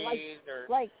 way 3s more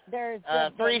or there's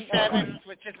 3 7s,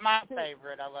 which is my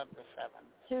favorite. I love the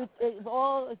 7.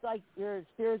 It's like your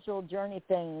spiritual journey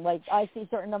thing. Like I see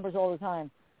certain numbers all the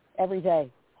time, every day,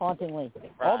 hauntingly,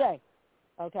 all day.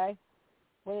 Okay,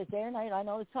 whether it's day or night, I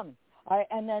know it's coming. All right,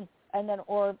 and then,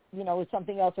 or it's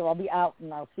something else, or I'll be out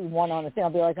and I'll see 1 on the thing. I'll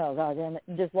be like, oh god, damn it,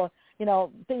 and just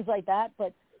things like that.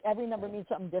 But every number means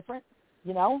something different,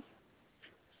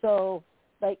 So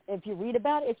like, if you read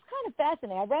about it, it's kind of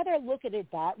fascinating. I'd rather look at it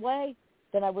that way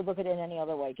than I would look at it any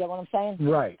other way. Get what I'm saying?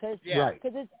 Right. Because right.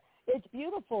 it's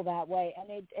beautiful that way, and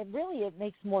it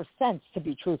makes more sense to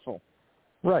be truthful.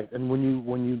 Right, and when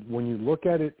you look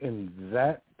at it in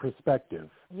that perspective,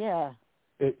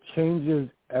 it changes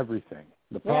everything.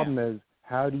 The problem is,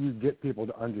 how do you get people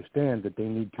to understand that they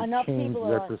need to change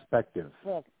their perspective?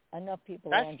 Look, enough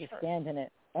people are understanding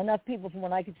it. Enough people, from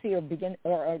what I could see,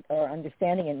 are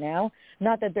understanding it now.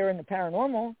 Not that they're in the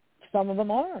paranormal. Some of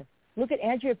them are. Look at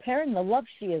Andrea Perrin, the love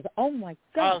she is. Oh my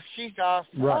God. Oh, she's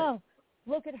awesome. Right. Oh,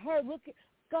 look at her.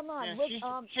 Come on. Yeah,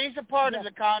 look. She's a part of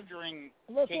the Conjuring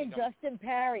Look kingdom. at Justin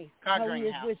Parry, Conjuring how he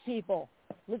is house. with people.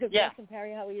 Look at Justin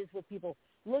Parry, how he is with people.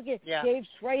 Look at Dave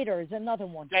Schrader is another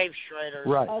one. Dave Schrader.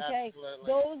 Right. Okay. Absolutely.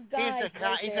 Those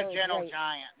guys. He's a gentle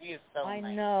giant. He is so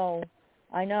amazing.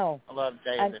 I know. I love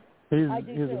David. He's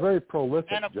a very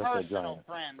prolific and a gentle personal giant.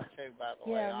 friend too, by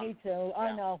the way. Yeah, me too.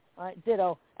 I know.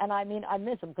 Ditto. And I mean, I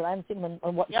miss him because I haven't seen him in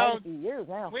quite a few years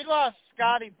now. We lost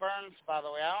Scotty Burns, by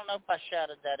the way. I don't know if I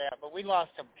shouted that out, but we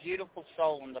lost a beautiful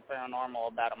soul in the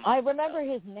paranormal about a month I remember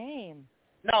ago. his name.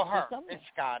 No, her. It's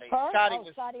Scotty. Her? Scotty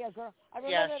was Scotty, a girl. I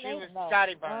remember yeah, her she name, was though.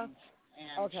 Scotty Burns,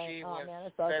 and she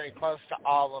was very close to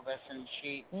all of us, and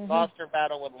she lost her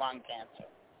battle with lung cancer.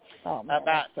 Oh, man,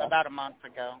 about a month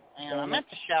ago, and I meant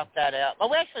to shout that out,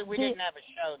 but we didn't have a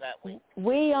show that week.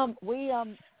 We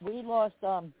lost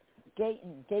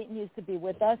Gayton. Gayton used to be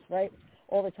with us, right,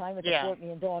 all the time at the fort.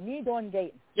 Me and Dawn,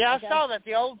 Gayton. Yeah, I saw that.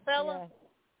 The old fella.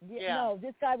 Yeah. No,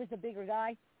 this guy was the bigger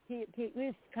guy. He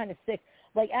was kind of sick.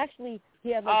 Like, actually,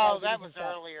 he had. Like, that was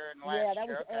earlier in last year. Yeah, that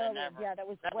was earlier. Never. Yeah, that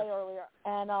was way earlier.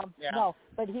 And no,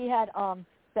 but he had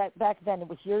back then, it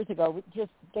was years ago.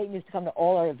 Gayton used to come to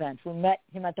all our events. We met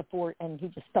him at the fort, and he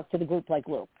just stuck to the group like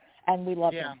glue, and we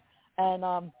loved him.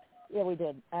 And we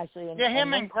did actually. And,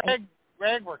 him and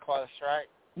Greg were close, right?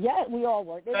 Yeah, we all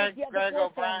were. Greg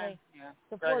O'Brien. Family. Yeah,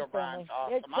 the Greg Fort O'Brien's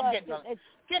family. awesome. I'm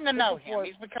getting to know him.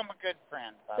 He's become a good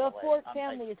friend. By the way, the Fort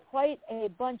family is quite a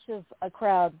bunch of a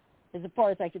crowd, as far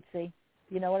as I could see.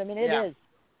 You know what I mean? It is.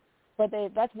 But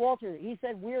that's Walter. He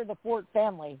said we're the Fort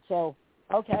family. So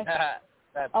okay.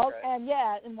 That's great.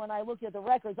 And when I look at the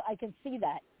records, I can see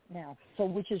that now. So,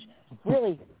 which is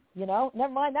really, never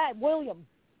mind that. William,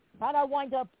 how did I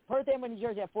wind up Perth Amboy, New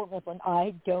Jersey at Fort Mifflin?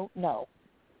 I don't know.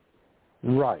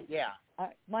 Right. Yeah.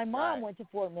 My mom went to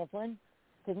Fort Mifflin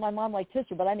because my mom liked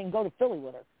history, but I didn't go to Philly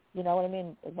with her. You know what I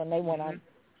mean? When they went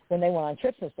on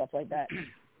trips and stuff like that.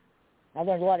 I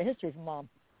learned a lot of history from Mom.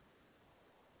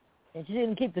 And she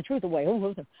didn't keep the truth away.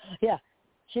 Yeah.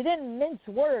 She didn't mince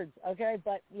words, okay?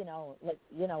 But, you know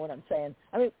what I'm saying.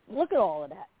 I mean, look at all of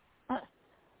that.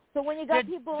 So when you got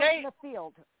people in the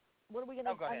field, what are we going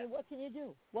to do? I mean, what can you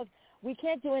do? We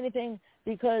can't do anything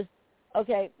because,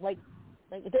 okay, like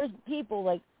there's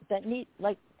people, that need,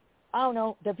 I don't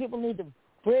know, that people need to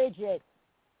bridge it,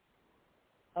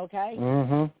 okay?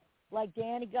 Mm-hmm. Like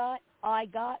Danny got, I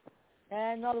got,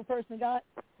 and another person got.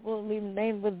 We'll leave the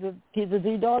name with he's a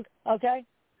Z-Dog, okay?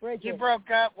 Bridget. You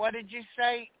broke up. What did you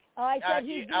say? I said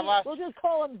we'll just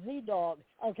call him Z-Dog,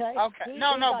 okay? Okay.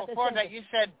 Before that you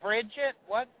said Bridget?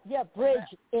 What? Yeah, bridge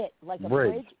it, like a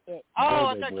bridge it. Oh,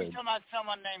 I thought you were talking about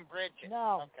someone named Bridget.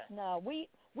 No, okay. No. We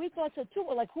thought so too.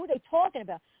 We're like, who are they talking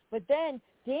about? But then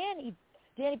Danny,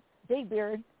 Big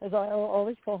Beard, as I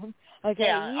always call him, okay,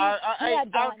 yeah, our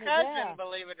cousin, yeah.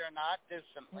 believe it or not,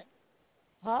 distantly.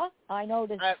 Huh? I know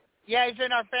this. Yeah, he's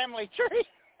in our family tree.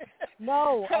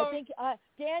 No, I think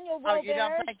Daniel Robert. Oh, you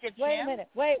don't think it's Wait him? a minute.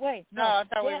 Wait. No, I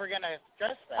thought we were going to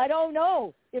discuss that. I don't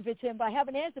know if it's him, but I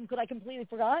haven't asked him because I completely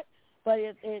forgot. But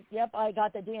I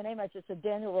got the DNA message to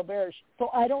Daniel Robert. So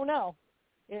I don't know.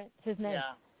 It's his name.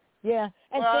 Yeah.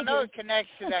 And I know it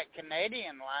connects to that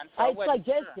Canadian line. So it's like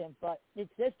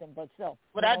distant, but still.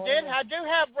 But I do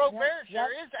have Robert.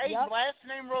 There is a last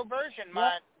name Robert in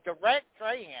my direct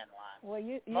Trahan line. Well,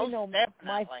 you Most know definitely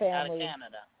my family. Out of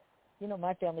Canada. You know,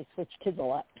 my family switched kids a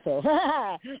lot, so.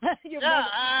 There you go. You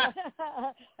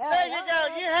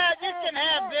can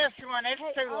have this one. It's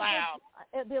too loud.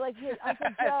 It'd be like, here, Uncle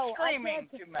Joe. Screaming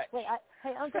too much. Wait,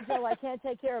 hey, Uncle Joe, I can't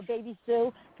take care of baby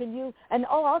Sue. Can you? And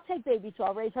I'll take baby Sue.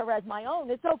 I'll raise her as my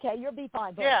own. It's okay. You'll be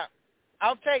fine. But... Yeah.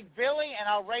 I'll take Billy and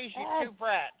I'll raise you two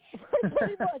brats.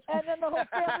 Pretty much. And then the whole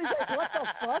family's like, what the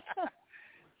fuck?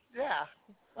 Yeah.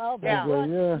 Oh, yeah.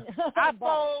 I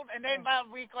fold, and then about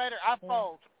a week later, I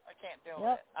fold. I can't deal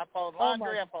with it. I fold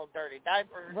laundry, I fold dirty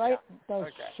diapers. Right?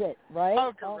 Shit, right?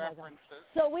 Poker references.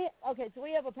 So we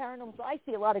have a paranormal. So I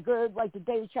see a lot of good, like the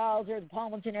David Childs or the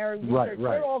Palmerton area research. Right.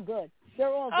 They're all good.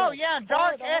 Oh, yeah,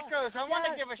 Dark Echoes. I want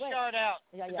to give a shout out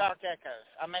to Dark Echoes.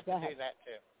 I meant to do that,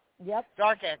 too. Yep.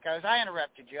 Dark Echoes. I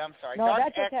interrupted you. I'm sorry. No, Dark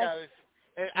that's okay. Echoes.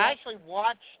 Yep. I actually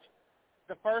watched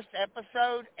the first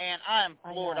episode, and I am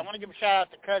floored. I want to give a shout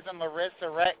out to cousin Larissa,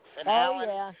 Rex, and Alan.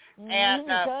 Yeah. And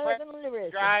cousin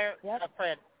Larissa. Dreyer, yep.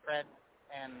 Fred,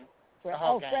 and the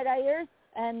whole gang. Fred Ayers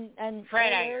and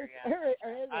Fred Ayers. Yeah.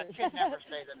 I could never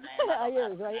say the name.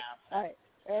 Ayers, right? All right.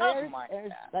 Something like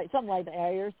that. Something like that.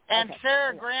 Ayers. And okay.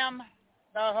 Sarah Grimm,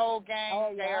 the whole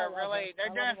gang. They are really. They're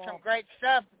doing some great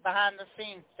stuff behind the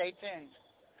scenes. Stay tuned.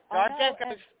 Dark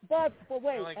Echoes. But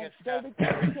wait, really good David,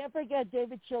 you can't forget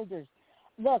David Childers.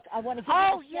 Look, I want to give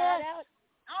you a shout out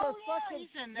for fucking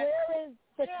wearing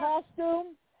the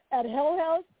costume at Hell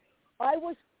House. I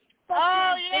was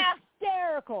fucking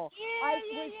hysterical.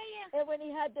 Yeah. And when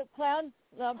he had the clown,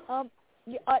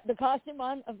 the costume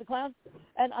on of the clown,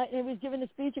 and he was giving the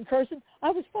speech and cursing, I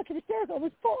was fucking hysterical. I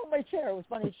was falling on my chair. It was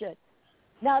funny as shit.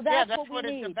 Now that's what we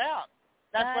need. It's about.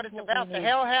 That's what it's about. The need.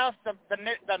 Hell House, the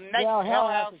next Hell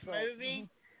House movie,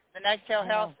 the next Hell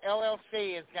House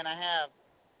LLC is going to have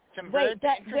some very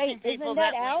interesting people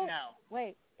that we know.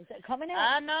 Wait, is it coming out?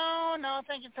 I know. No, I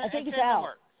think it's in the out.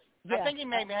 works. Yeah. I think he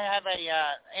maybe have a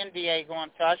NDA going,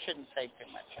 so I shouldn't say too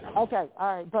much. Okay,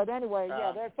 all right. But anyway,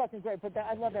 they're fucking great. But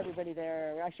I love everybody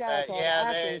there. I shout out to all the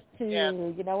actors, too. Yeah.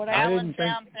 You know what I mean?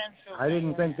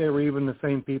 didn't think they were even the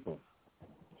same people.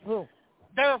 Who?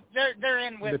 They're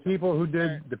in with the people who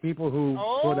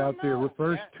put out the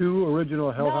first two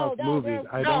original Hell House movies.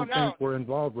 I don't think were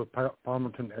involved with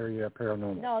Palmerton area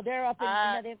paranormal. No, they're up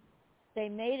in. They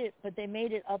made it, but they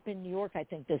made it up in New York. I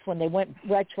think this when they went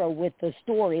retro with the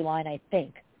storyline. I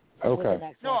think. Okay.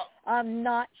 No, I'm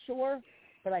not sure,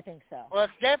 but I think so. Well,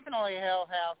 it's definitely Hell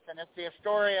House, and it's the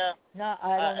Astoria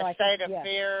Estate of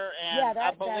Fear, and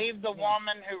I believe the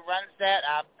woman who runs that.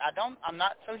 I'm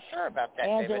not so sure about that,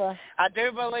 Angela. David. I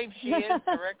do believe she is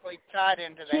directly tied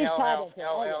into the Hell House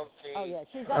LLC. Oh yeah,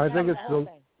 she's. I think it's the whole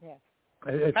thing.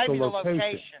 It's maybe the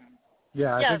location.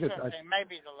 Yeah, I think it's.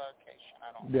 Maybe the location.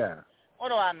 I don't know. Yeah. What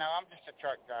do I know? I'm just a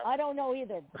truck driver. I don't know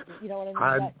either. You know what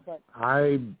I mean?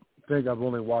 I think I've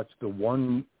only watched the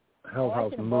one Hell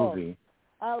House movie.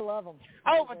 I love them.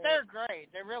 Oh, but they're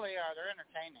great. They really are. They're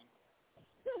entertaining.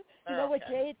 You know what,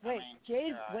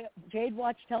 Jade? Jade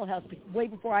watched Hell House way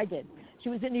before I did. She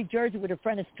was in New Jersey with her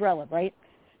friend Estrella, right?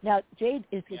 Now, Jade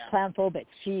is clown phobic.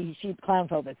 She's clown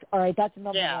phobic. All right, that's number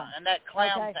one. Yeah, and that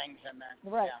clown thing's in there.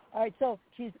 Right. Yeah. All right, so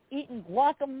she's eating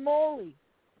guacamole,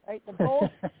 right? The bowl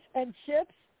and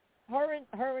chips. Her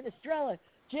and Estrella.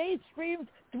 Jade screamed,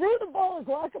 threw the bowl of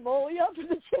guacamole up, and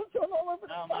the chips went all over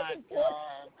the fucking floor.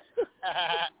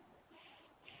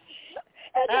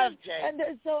 and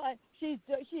then, so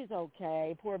she's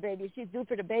okay, poor baby. She's due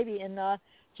for the baby in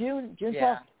June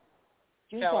 12th.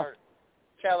 June 12th.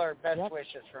 Tell her best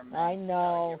wishes from me. I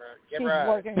know. She's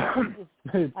working.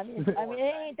 I mean,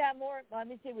 it ain't that more. Let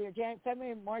me see. We were January,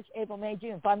 February, March, April, May,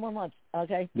 June. 5 more months.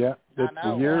 Okay. Yeah, it's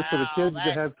the year for the kids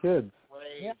to have kids.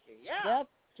 Yep.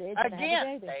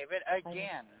 Again, David.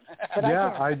 Again.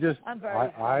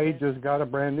 I just got a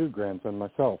brand new grandson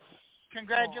myself.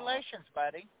 Congratulations,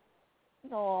 buddy.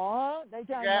 Aw, that's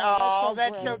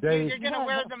so cute. You're gonna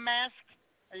wear the mask.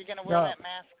 Are you gonna wear that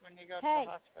mask when you go to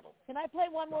the hospital? Can I play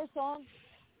one more song?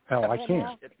 Hell, I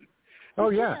can't. Oh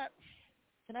yeah.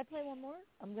 Can I play one more?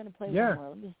 I'm gonna play one more.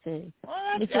 Let me see.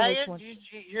 Well,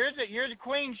 you're the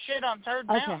queen shit on Third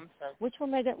Mountain. So. Which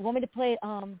one am I want me to play?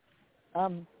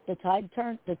 The tide.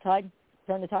 Turn the tide.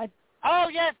 Oh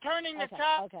yes, turning the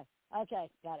tide. Okay,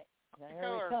 got it.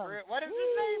 What is his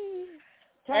name?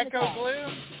 Echo Blue.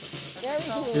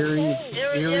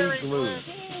 Eerie Blue.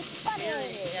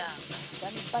 Eerie, yeah.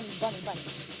 Bunny.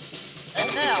 And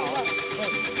now. There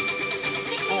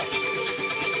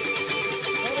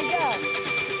we go.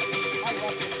 I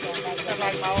love this song. That's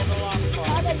like my old alarm clock.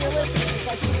 Now that you're listening, it's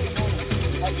like 2 in the morning.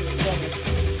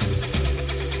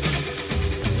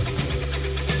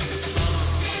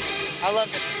 I love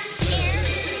it.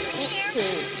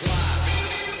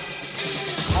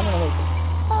 I'm going to listen.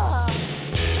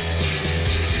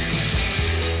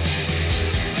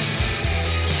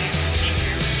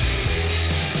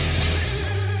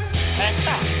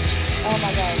 Oh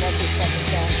my God, I love this fucking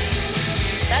song.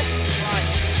 That's right.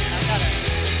 I got it.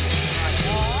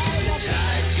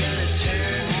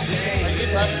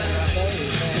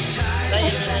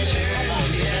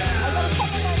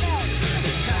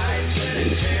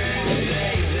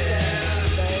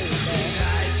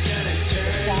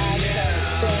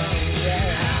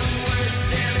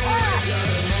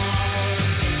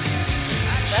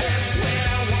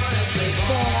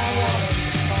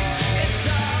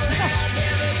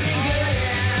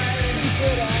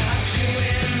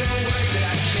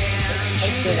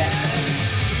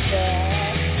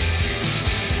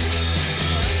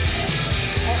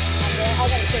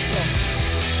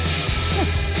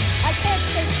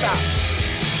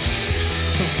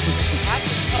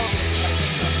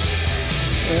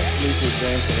 sleepers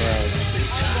dancing around.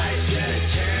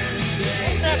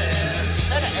 What's that? Is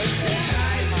that an 8-bit?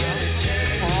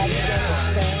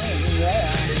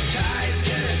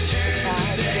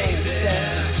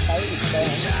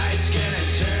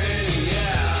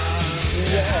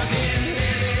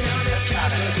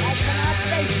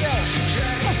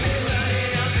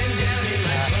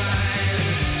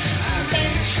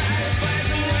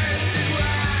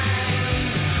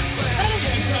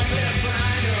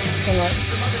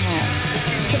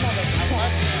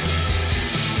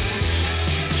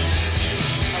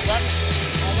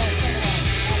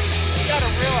 Got a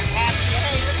real happy,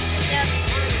 hey, look at that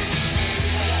groove.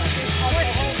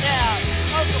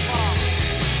 Yeah, smoke a bomb.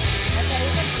 Okay,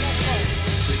 we're going to smoke a bomb.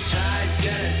 The tide's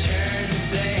gonna turn,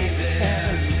 baby.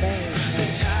 The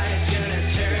tide's gonna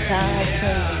turn,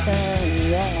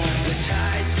 yeah. The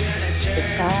tide's gonna turn, the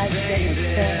tide's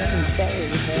gonna turn,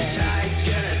 baby. The tide's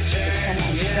gonna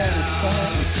turn,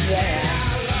 yeah.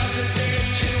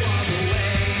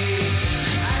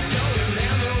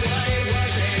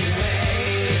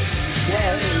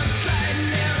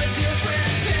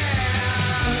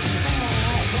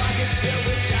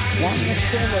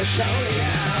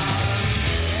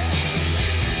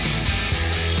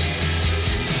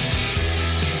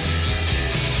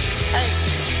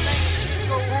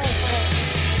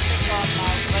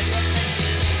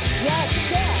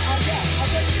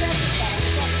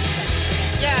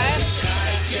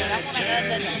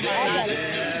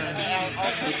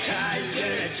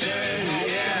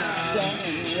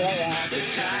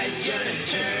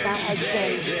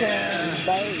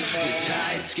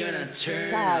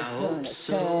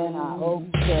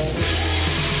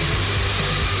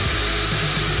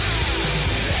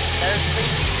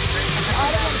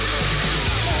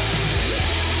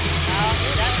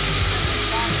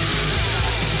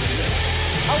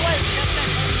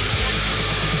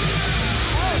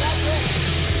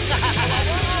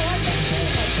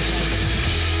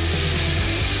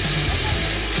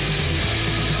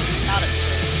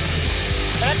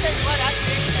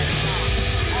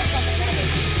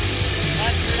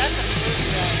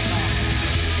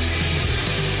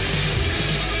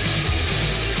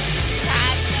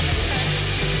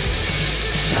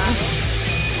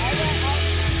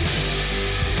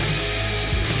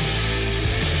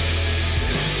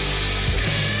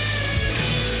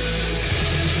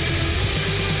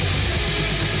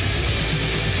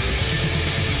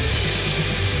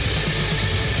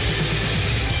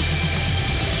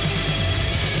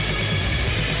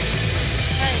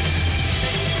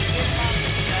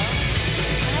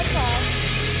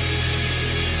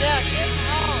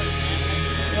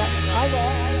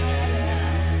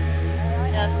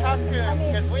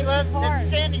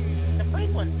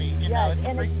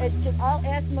 I'll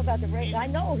ask him about the radio. I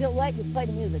know he'll let you play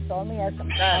the music, so let me ask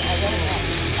him. Okay,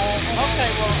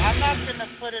 well, I'm not going to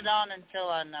put it on until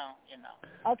I know,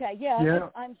 Okay, yeah.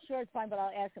 I'm sure it's fine, but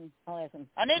I'll ask him. I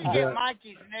need to get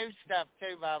Mikey's new stuff,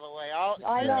 too, by the way.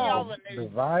 I know. All the new.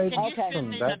 The vibes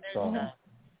from that song.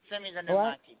 Send me the new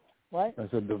Mikey. What? I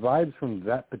said the vibes from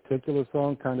that particular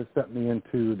song kind of set me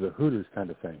into the Hooters kind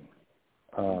of thing.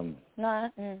 No.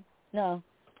 Not me.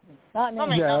 Yeah.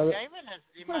 David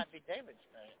he might be David's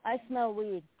name. I smell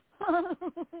weed.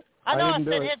 I know. I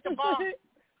said hit the bomb.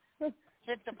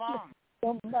 Hit the bomb.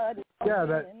 Somebody. Yeah,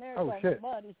 that. Oh shit.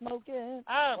 Somebody smoking.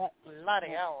 Oh bloody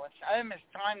hell! It's almost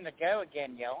time to go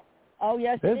again, yo. Oh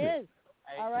yes, it is.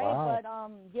 All right, wow.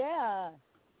 but yeah.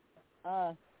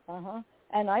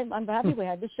 And I'm happy we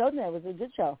had this show today. It was a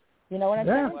good show. You know what I'm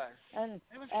saying?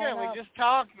 It was good. We just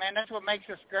talked, man. That's what makes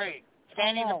us great.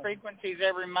 Scanning the frequencies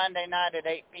every Monday night at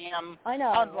 8 p.m. I know.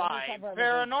 On Live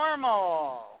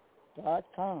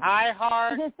Paranormal.com.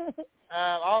 iHeart,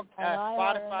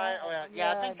 Spotify. I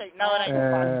think they know it ain't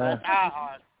Spotify.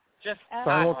 iHeart. Just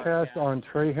simulcast on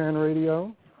Trahan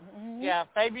Radio. Yeah,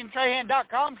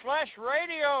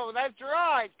 FabianTrahan.com/radio. That's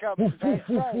right. That's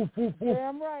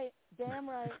right. Damn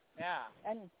right. Yeah.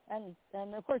 And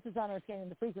of course it's on our Scanning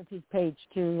the Frequencies page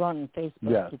too on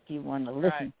Facebook if you want to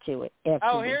listen to it.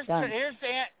 Here's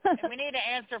the we need to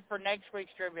answer for next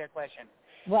week's trivia question.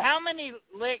 What? How many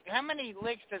licks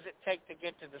does it take to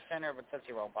get to the center of a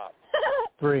Tootsie Roll Pop?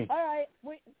 3. All right.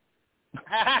 Wait,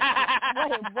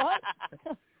 what?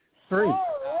 3. All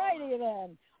righty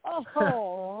then. Oh,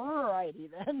 righty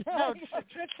then. No,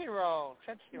 Tootsie Roll.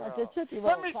 Tootsie Roll. Tootsie Roll.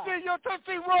 Let me see your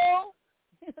Tootsie Roll.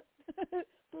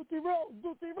 Tootsie Roll.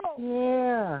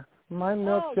 Yeah. My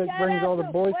milkshake brings all the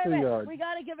boys to the yard. We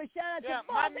got to give a shout out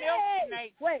to my Bobby.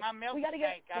 We got to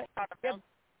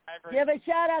give a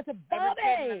shout out to Bobby.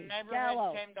 Every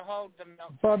neighborhood came to hold the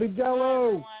milk. Bobby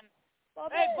Jello.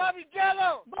 Hey, Bobby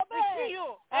Jello. Bobby. We see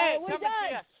you. Hey, come and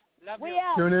see us. Love We you.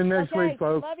 out. Tune in next okay. week,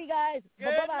 folks. Love you guys. Good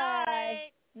Bye-bye.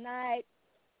 Night.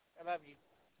 I love you.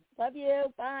 Love you.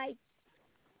 Bye.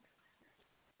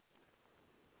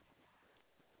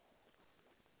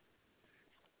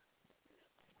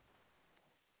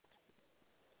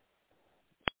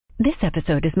 This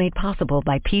episode is made possible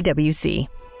by PwC.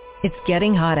 It's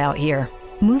getting hot out here.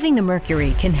 Moving to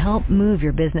Mercury can help move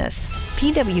your business.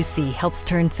 PwC helps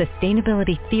turn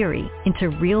sustainability theory into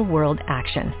real-world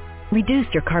action. Reduce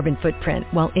your carbon footprint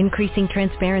while increasing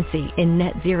transparency in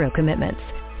net zero commitments.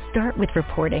 Start with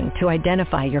reporting to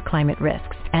identify your climate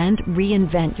risks and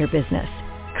reinvent your business.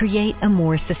 Create a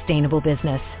more sustainable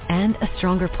business and a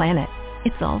stronger planet.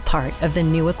 It's all part of The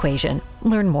New Equation.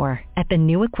 Learn more at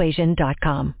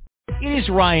thenewequation.com. It is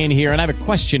Ryan here, and I have a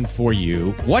question for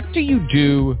you. What do you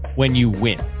do when you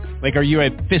win? Like, are you a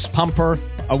fist pumper,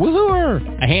 a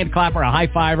woohooer, a hand clapper, a high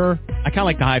fiver? I kind of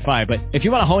like the high five, but if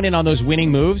you want to hone in on those winning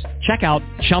moves, check out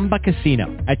Chumba Casino.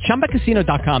 At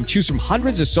ChumbaCasino.com, choose from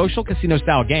hundreds of social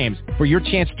casino-style games for your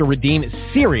chance to redeem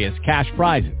serious cash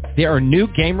prizes. There are new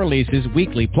game releases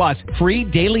weekly, plus free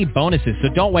daily bonuses, so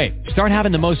don't wait. Start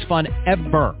having the most fun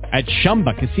ever at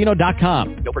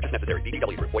ChumbaCasino.com. No purchase necessary.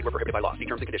 VGW. Void where prohibited by law. See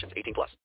terms and conditions. 18+.